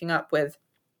child breaking up with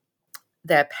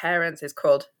their parents is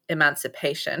called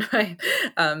emancipation, right?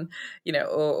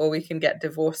 Or we can get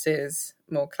divorces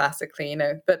more classically,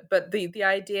 but the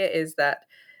idea is that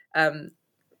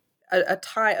a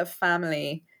tie of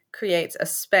family creates a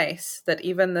space that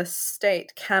even the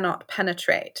state cannot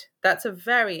penetrate. That's a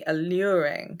very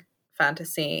alluring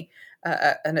fantasy,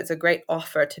 and it's a great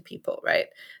offer to people, right?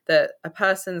 That a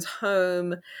person's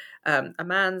home, a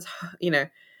man's,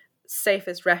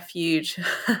 safest refuge,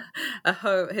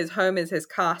 his home is his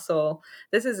castle.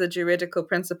 This is a juridical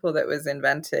principle that was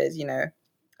invented,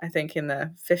 I think in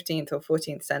the 15th or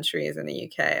 14th centuries in the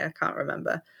UK. I can't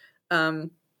remember.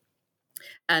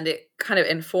 And it kind of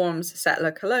informs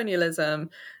settler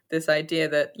colonialism, this idea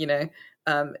that,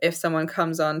 if someone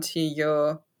comes onto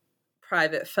your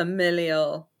private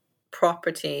familial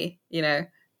property,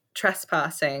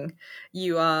 trespassing,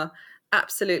 you are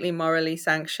absolutely morally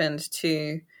sanctioned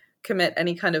to commit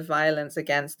any kind of violence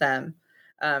against them,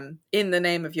 in the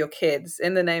name of your kids,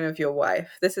 in the name of your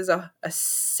wife. This is a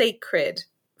sacred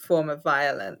form of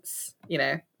violence,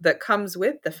 that comes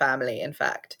with the family. In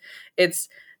fact, it's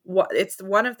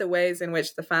one of the ways in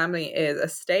which the family is a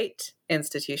state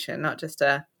institution, not just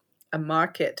a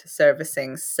market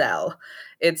servicing cell.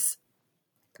 It's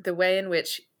the way in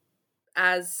which,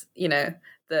 as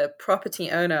the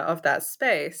property owner of that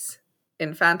space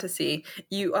in fantasy,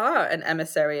 you are an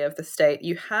emissary of the state.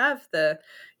 You have the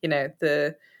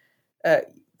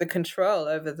control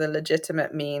over the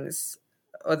legitimate means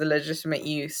or the legitimate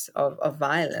use of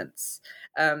violence.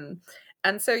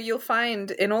 And so you'll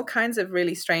find in all kinds of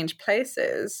really strange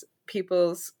places,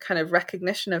 people's kind of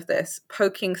recognition of this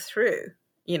poking through,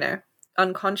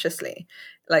 unconsciously.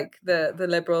 Like the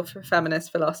liberal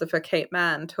feminist philosopher Kate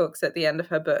Manne talks at the end of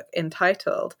her book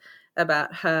Entitled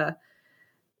about her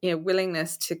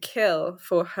willingness to kill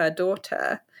for her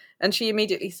daughter. And she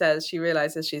immediately says she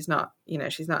realizes she's not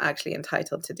actually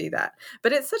entitled to do that.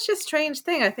 But it's such a strange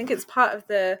thing. I think it's part of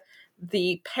the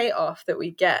payoff that we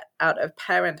get out of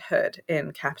parenthood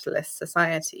in capitalist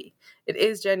society. It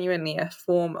is genuinely a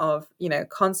form of,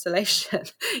 consolation.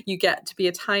 You get to be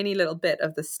a tiny little bit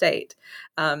of the state.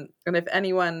 And if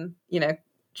anyone,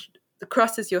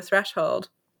 crosses your threshold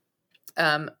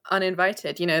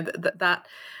uninvited,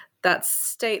 that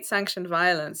state-sanctioned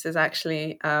violence is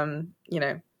actually,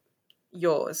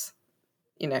 yours,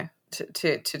 to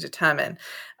determine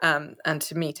and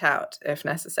to mete out if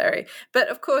necessary. But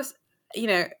of course,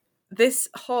 this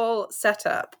whole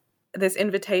setup, this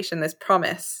invitation, this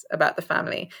promise about the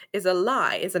family is a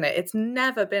lie, isn't it? It's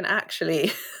never been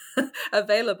actually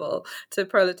available to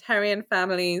proletarian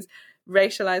families,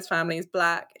 racialized families,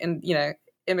 Black and,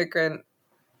 immigrant,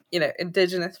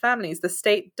 indigenous families. The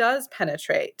state does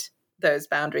penetrate those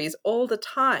boundaries all the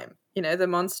time. The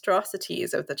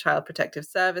monstrosities of the Child Protective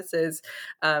Services,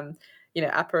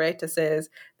 apparatuses,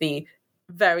 the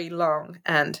very long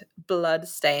and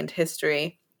blood-stained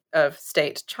history of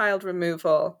state child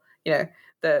removal,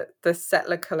 the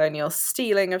settler colonial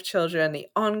stealing of children, the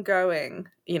ongoing,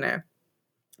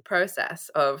 process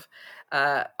of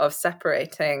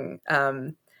separating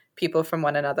people from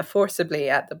one another forcibly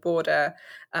at the border,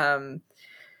 and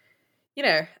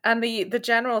the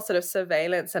general sort of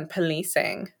surveillance and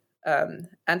policing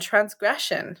and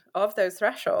transgression of those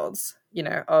thresholds,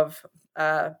 of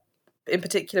in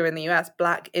particular in the US,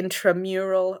 Black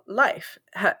intramural life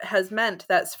has meant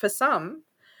that for some,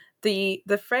 the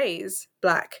phrase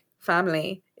Black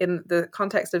family in the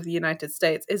context of the United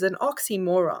States is an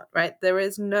oxymoron, right? There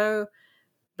is no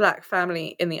Black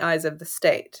family in the eyes of the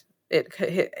state. It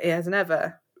has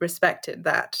never respected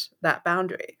that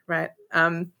boundary, right?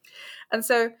 And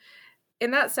so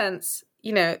in that sense,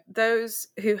 those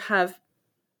who have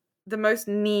the most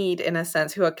need, in a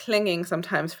sense, who are clinging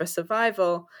sometimes for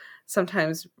survival,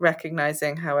 sometimes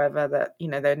recognizing, however, that,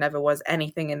 there never was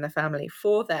anything in the family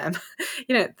for them,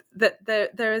 that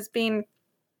there has been,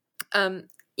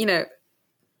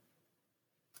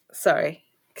 sorry,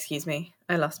 excuse me,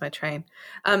 I lost my train.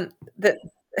 That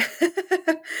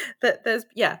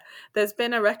there's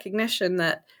been a recognition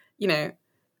that,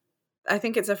 I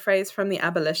think it's a phrase from the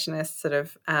abolitionist sort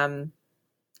of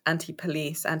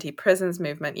anti-police, anti-prisons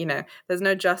movement, there's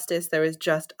no justice, there is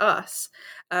just us.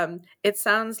 It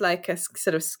sounds like a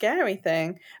sort of scary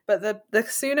thing, but the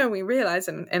sooner we realize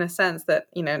in a sense that,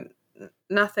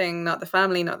 nothing, not the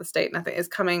family, not the state, nothing is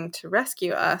coming to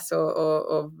rescue us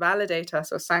or validate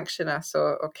us or sanction us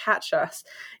or catch us,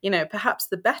 perhaps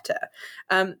the better.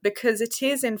 Because it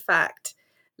is, in fact,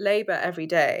 labor every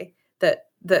day that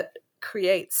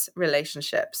creates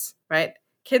relationships, right?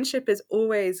 Kinship is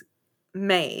always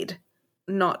made,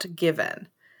 not given.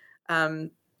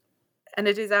 And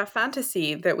it is our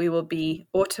fantasy that we will be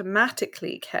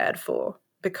automatically cared for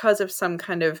because of some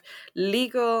kind of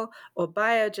legal or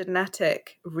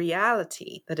biogenetic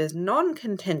reality that is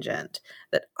non-contingent,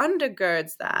 that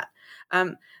undergirds that,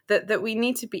 that we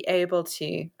need to be able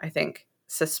to, I think,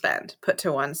 suspend, put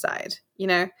to one side.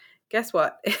 Guess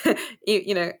what?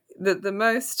 The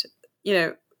most,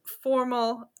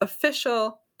 formal,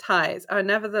 official ties are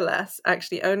nevertheless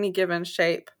actually only given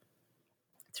shape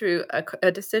through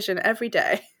a decision every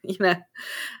day,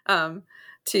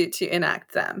 to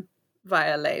enact them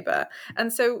via labor.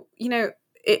 And so,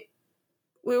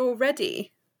 we're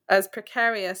already as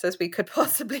precarious as we could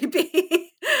possibly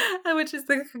be, which is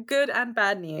the good and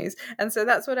bad news. And so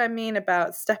that's what I mean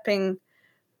about stepping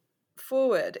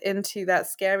forward into that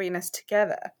scariness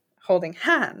together, holding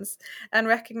hands and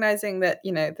recognizing that,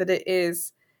 that it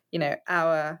is,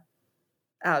 our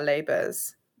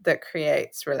labors that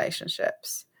creates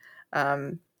relationships.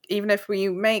 Even if we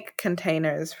make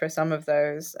containers for some of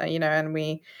those, and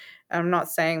I'm not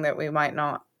saying that we might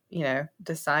not,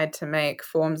 decide to make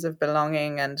forms of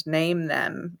belonging and name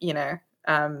them,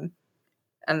 and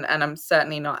I'm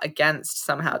certainly not against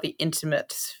somehow the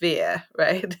intimate sphere,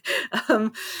 right?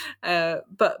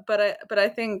 But I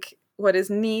think what is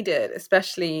needed,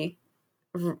 especially,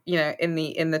 in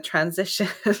the transition,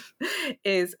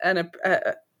 is an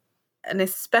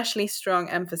especially strong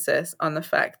emphasis on the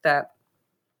fact that,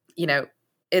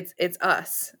 it's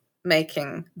us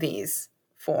making these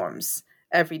forms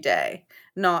every day,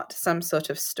 not some sort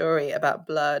of story about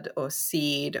blood or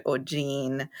seed or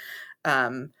gene,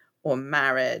 or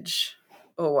marriage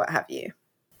or what have you.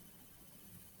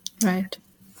 Right.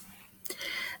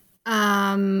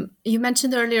 You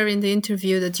mentioned earlier in the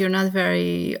interview that you're not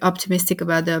very optimistic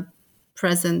about the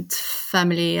present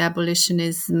family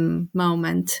abolitionism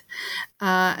moment,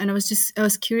 and I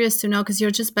was curious to know, because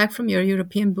you're just back from your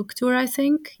European book tour. I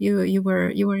think you were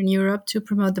in Europe to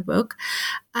promote the book,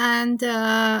 and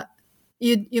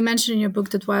you mentioned in your book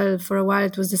that for a while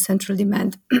it was the central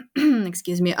demand,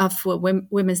 excuse me, of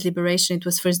women's liberation. It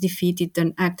was first defeated,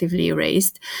 then actively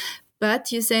erased.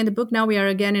 But you say in the book, now we are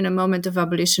again in a moment of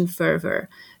abolition fervor.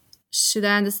 Should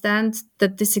I understand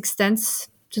that this extends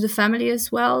to the family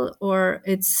as well, or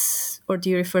do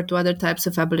you refer to other types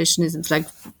of abolitionisms, like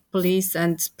police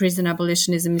and prison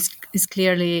abolitionism is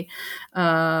clearly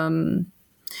catching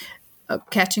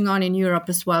on in Europe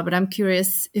as well? But I'm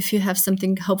curious if you have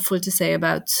something hopeful to say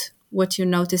about what you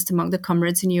noticed among the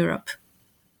comrades in Europe.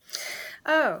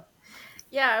 Oh,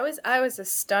 yeah, I was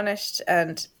astonished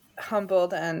and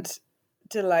humbled and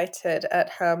delighted at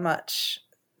how much,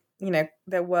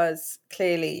 there was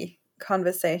clearly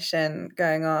conversation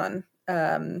going on,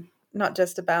 not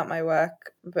just about my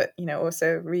work, but,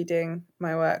 also reading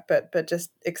my work, but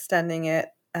just extending it,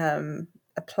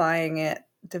 applying it,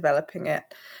 developing it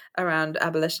around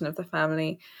abolition of the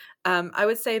family. I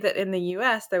would say that in the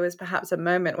US, there was perhaps a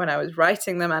moment when I was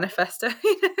writing the manifesto,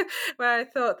 where I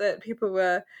thought that people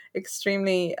were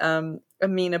extremely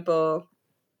amenable,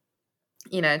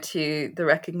 to the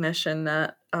recognition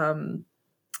that, the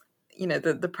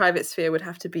private sphere would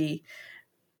have to be,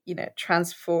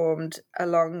 transformed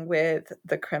along with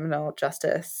the criminal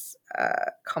justice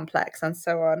complex and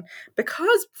so on,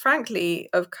 because frankly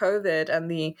of COVID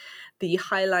and the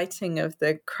highlighting of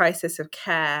the crisis of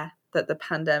care that the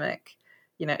pandemic,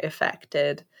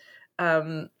 affected.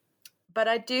 But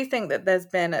I do think that there's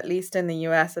been, at least in the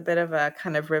US, a bit of a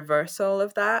kind of reversal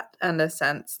of that, and a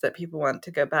sense that people want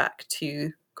to go back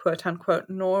to quote unquote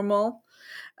normal.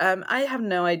 I have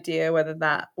no idea whether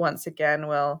that once again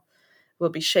will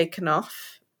be shaken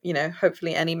off,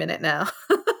 hopefully any minute now.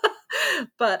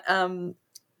 But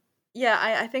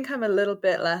I think I'm a little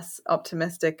bit less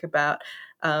optimistic about,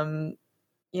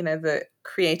 the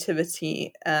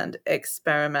creativity and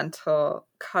experimental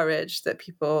courage that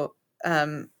people,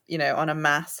 on a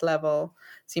mass level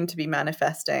seem to be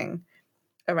manifesting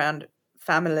around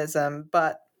familism.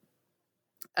 But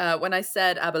when I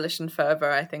said abolition fervor,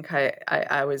 I think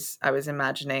I was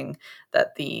imagining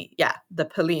that the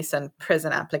police and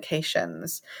prison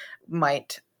applications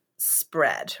might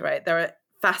spread, right? There are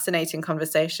fascinating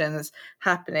conversations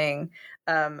happening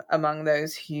among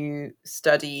those who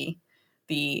study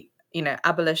the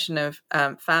abolition of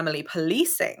family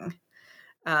policing,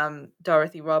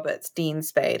 Dorothy Roberts, Dean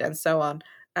Spade, and so on,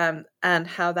 and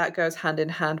how that goes hand in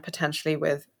hand potentially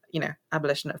with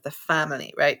abolition of the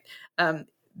family, right?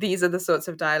 These are the sorts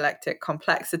of dialectic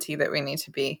complexity that we need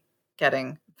to be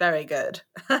getting very good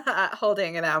at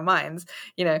holding in our minds.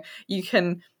 You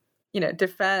can,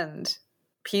 defend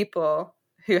people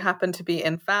who happen to be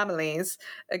in families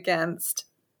against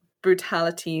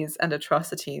brutalities and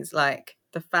atrocities like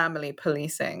the family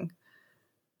policing,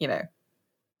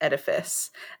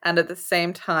 edifice, and at the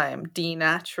same time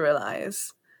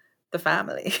denaturalize the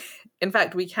family. In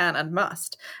fact, we can and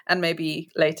must, and maybe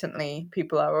latently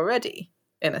people are already,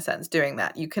 in a sense, doing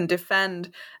that. You can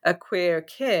defend a queer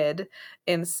kid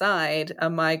inside a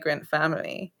migrant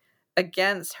family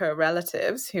against her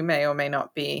relatives who may or may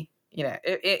not be,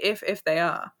 if they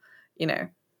are,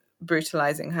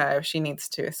 brutalizing her if she needs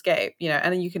to escape,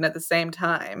 and then you can at the same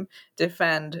time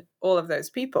defend all of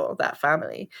those people, that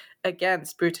family,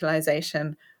 against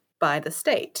brutalization by the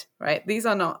state, right? These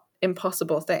are not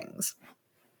impossible things.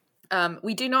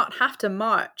 We do not have to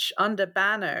march under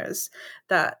banners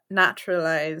that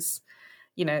naturalize,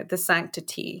 the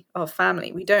sanctity of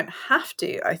family. We don't have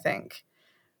to, I think,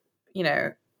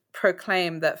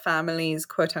 proclaim that families,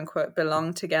 quote unquote,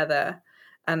 belong together,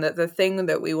 and that the thing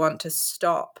that we want to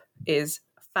stop is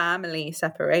family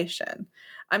separation.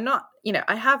 I'm not,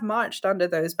 I have marched under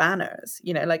those banners,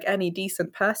 like any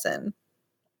decent person,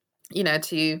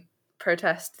 to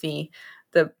protest the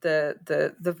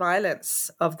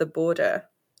violence of the border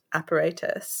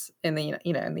apparatus in the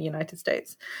in the United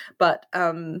States. But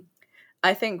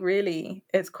I think really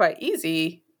it's quite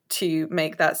easy to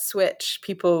make that switch.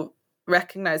 People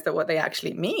recognize that what they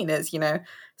actually mean is,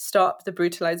 stop the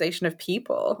brutalization of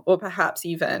people, or perhaps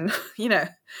even,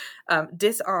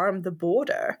 disarm the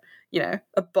border,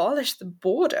 abolish the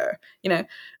border,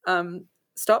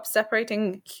 stop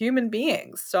separating human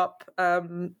beings, stop,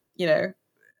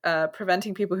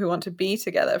 preventing people who want to be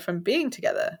together from being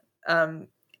together.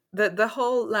 the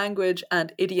whole language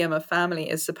and idiom of family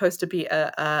is supposed to be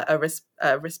a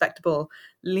respectable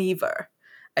lever,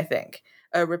 I think,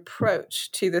 a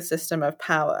reproach to the system of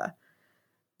power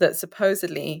that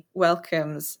supposedly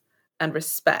welcomes and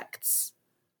respects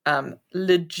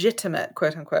legitimate,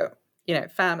 quote unquote,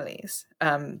 families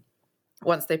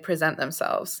once they present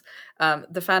themselves.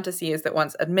 The fantasy is that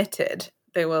once admitted,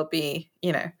 they will be,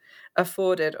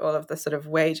 afforded all of the sort of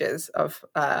wages of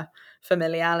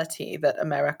familiality that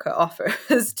America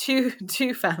offers to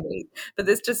families. But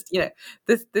this just,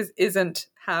 this isn't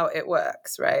how it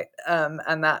works, right?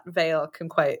 And that veil can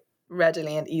quite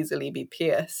readily and easily be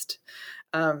pierced,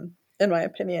 in my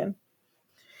opinion.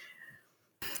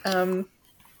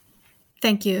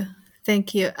 Thank you.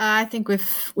 I think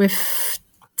we've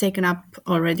taken up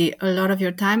already a lot of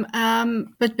your time.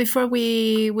 But before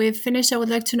we finish, I would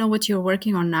like to know what you're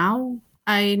working on now.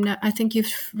 I think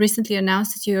you've recently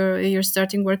announced that you're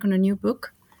starting work on a new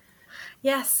book.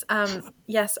 Yes,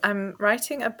 I'm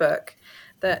writing a book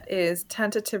that is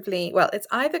tentatively, well, it's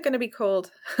either going to be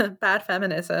called Bad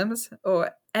Feminisms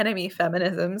or Enemy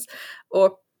Feminisms,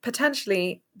 or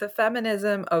potentially The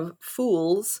Feminism of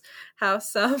Fools, how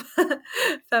some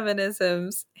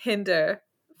feminisms hinder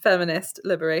feminist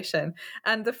liberation.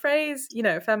 And the phrase,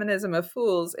 feminism of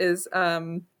fools is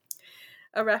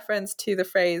a reference to the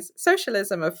phrase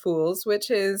socialism of fools, which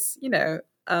is,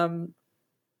 an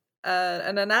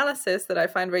analysis that I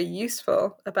find very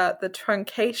useful about the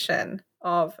truncation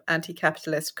of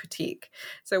anti-capitalist critique.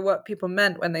 So what people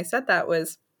meant when they said that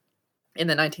was, in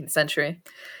the 19th century,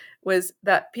 was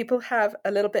that people have a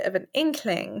little bit of an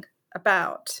inkling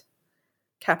about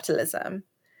capitalism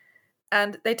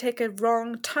and they take a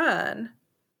wrong turn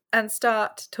and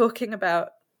start talking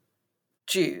about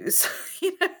Jews.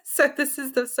 So this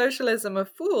is the socialism of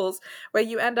fools, where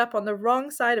you end up on the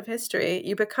wrong side of history.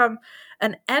 You become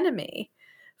an enemy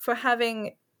for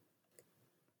having,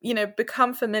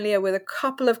 become familiar with a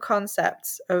couple of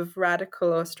concepts of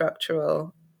radical or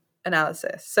structural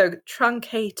analysis. So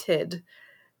truncated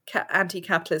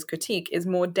anti-capitalist critique is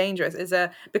more dangerous,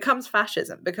 becomes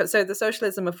fascism, because so the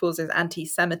socialism of fools is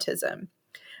anti-Semitism.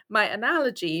 My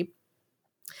analogy,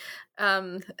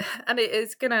 and it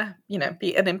is gonna,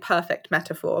 be an imperfect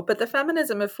metaphor, but the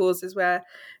feminism of fools is where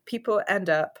people end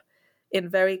up in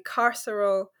very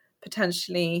carceral,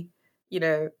 potentially,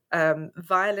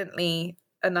 violently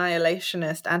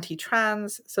annihilationist,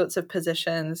 anti-trans sorts of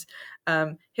positions,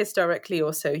 historically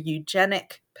also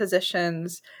eugenic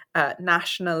positions,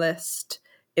 nationalist,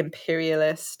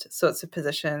 imperialist sorts of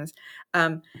positions,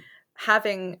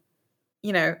 having,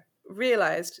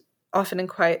 realized often in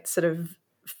quite sort of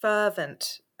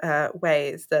fervent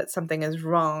ways that something is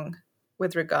wrong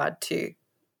with regard to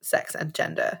sex and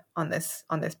gender on this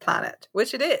planet,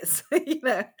 which it is,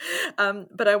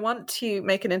 but I want to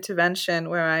make an intervention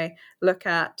where I look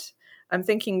at, I'm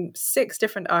thinking 6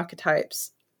 different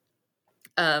archetypes.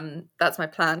 That's my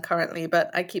plan currently, but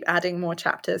I keep adding more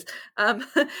chapters,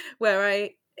 where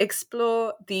I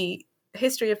explore the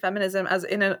history of feminism as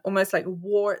in an almost like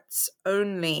warts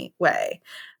only way.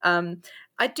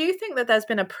 I do think that there's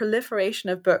been a proliferation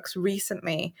of books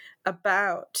recently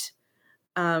about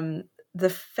the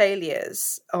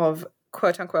failures of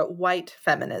quote unquote white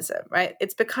feminism, right?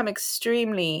 It's become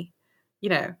extremely,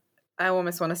 I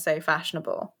almost want to say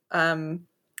fashionable,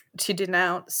 to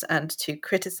denounce and to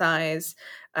criticize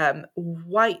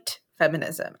white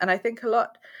feminism. And I think a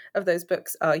lot of those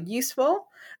books are useful.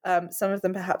 Some of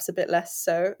them perhaps a bit less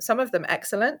so, some of them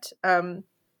excellent.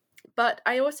 But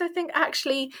I also think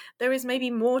actually there is maybe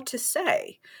more to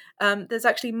say. There's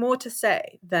actually more to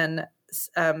say than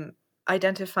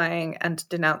identifying and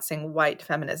denouncing white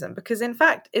feminism, because in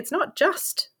fact, it's not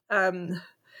just the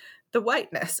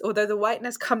whiteness, although the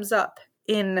whiteness comes up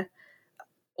in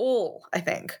all, I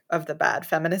think, of the bad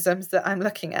feminisms that I'm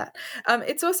looking at.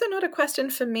 It's also not a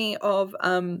question for me of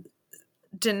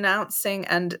denouncing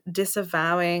and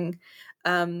disavowing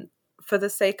for the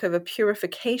sake of a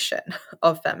purification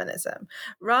of feminism.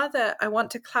 Rather, I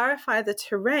want to clarify the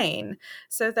terrain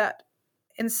so that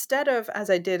instead of, as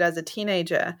I did as a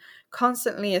teenager,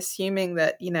 constantly assuming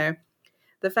that,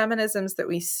 the feminisms that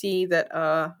we see that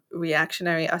are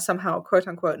reactionary are somehow, quote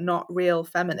unquote, not real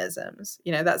feminisms.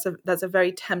 That's a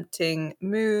very tempting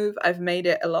move. I've made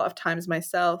it a lot of times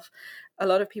myself. A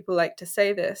lot of people like to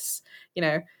say this,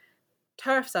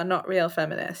 TERFs are not real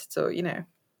feminists, or,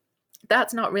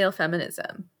 that's not real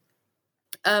feminism.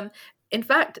 In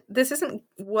fact, this isn't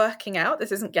working out.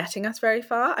 This isn't getting us very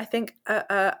far. I think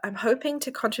I'm hoping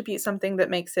to contribute something that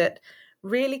makes it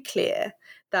really clear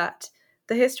that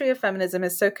the history of feminism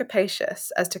is so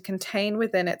capacious as to contain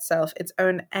within itself its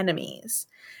own enemies.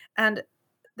 And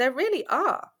there really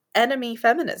are enemy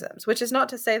feminisms, which is not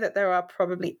to say that there are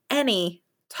probably any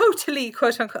totally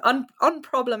quote unquote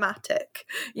unproblematic,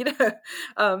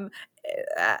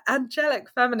 angelic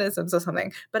feminisms or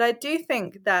something. But I do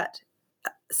think that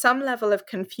some level of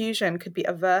confusion could be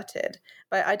averted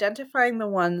by identifying the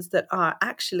ones that are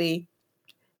actually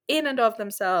in and of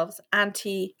themselves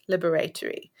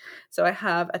anti-liberatory. So I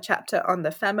have a chapter on the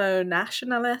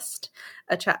femo-nationalist,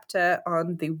 a chapter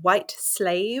on the white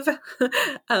slave,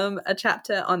 a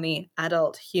chapter on the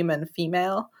adult human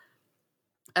female,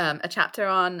 a chapter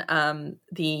on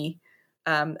the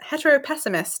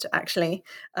hetero-pessimist, actually,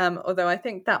 although I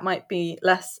think that might be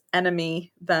less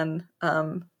enemy than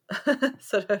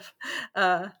sort of,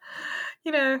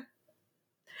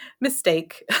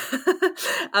 mistake.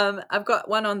 I've got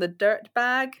one on the dirt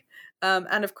bag,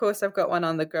 and of course I've got one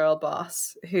on the girl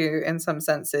boss, who in some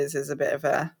senses is a bit of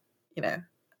a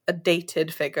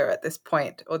dated figure at this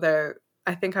point, although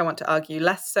I think I want to argue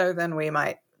less so than we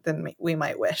might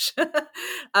wish.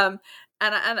 And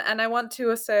I want to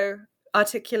also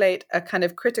articulate a kind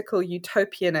of critical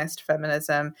utopianist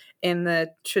feminism in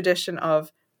the tradition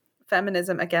of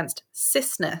feminism against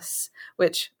cisness,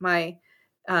 which my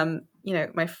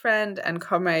friend and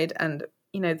comrade and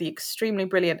the extremely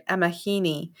brilliant Emma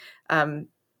Heaney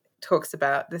talks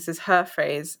about. This is her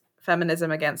phrase,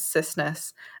 feminism against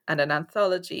cisness, and an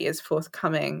anthology is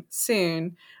forthcoming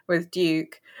soon with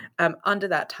Duke under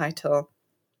that title.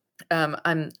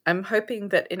 I'm hoping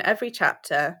that in every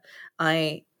chapter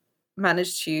I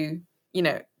manage to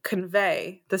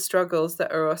convey the struggles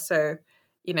that are also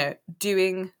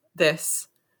doing this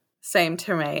same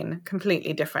terrain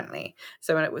completely differently.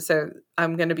 So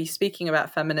I'm going to be speaking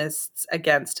about feminists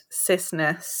against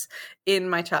cisness in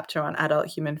my chapter on adult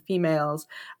human females,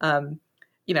 and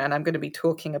I'm going to be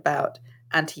talking about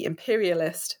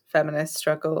anti-imperialist feminist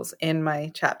struggles in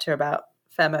my chapter about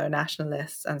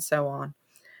femo-nationalists and so on.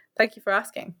 Thank you for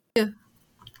asking.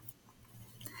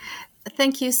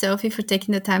 Thank you, Sophie, for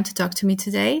taking the time to talk to me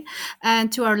today.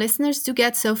 And to our listeners, do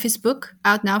get Sophie's book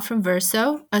out now from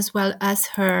Verso, as well as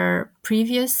her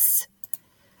previous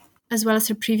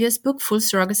book, Full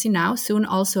Surrogacy Now, soon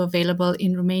also available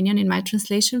in Romanian in my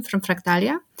translation from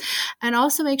Fractalia. And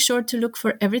also make sure to look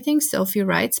for everything Sophie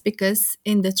writes, because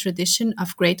in the tradition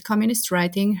of great communist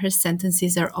writing, her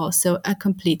sentences are also a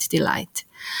complete delight.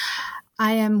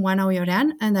 I am Oana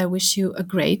Oiorean, and I wish you a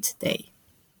great day.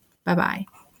 Bye-bye.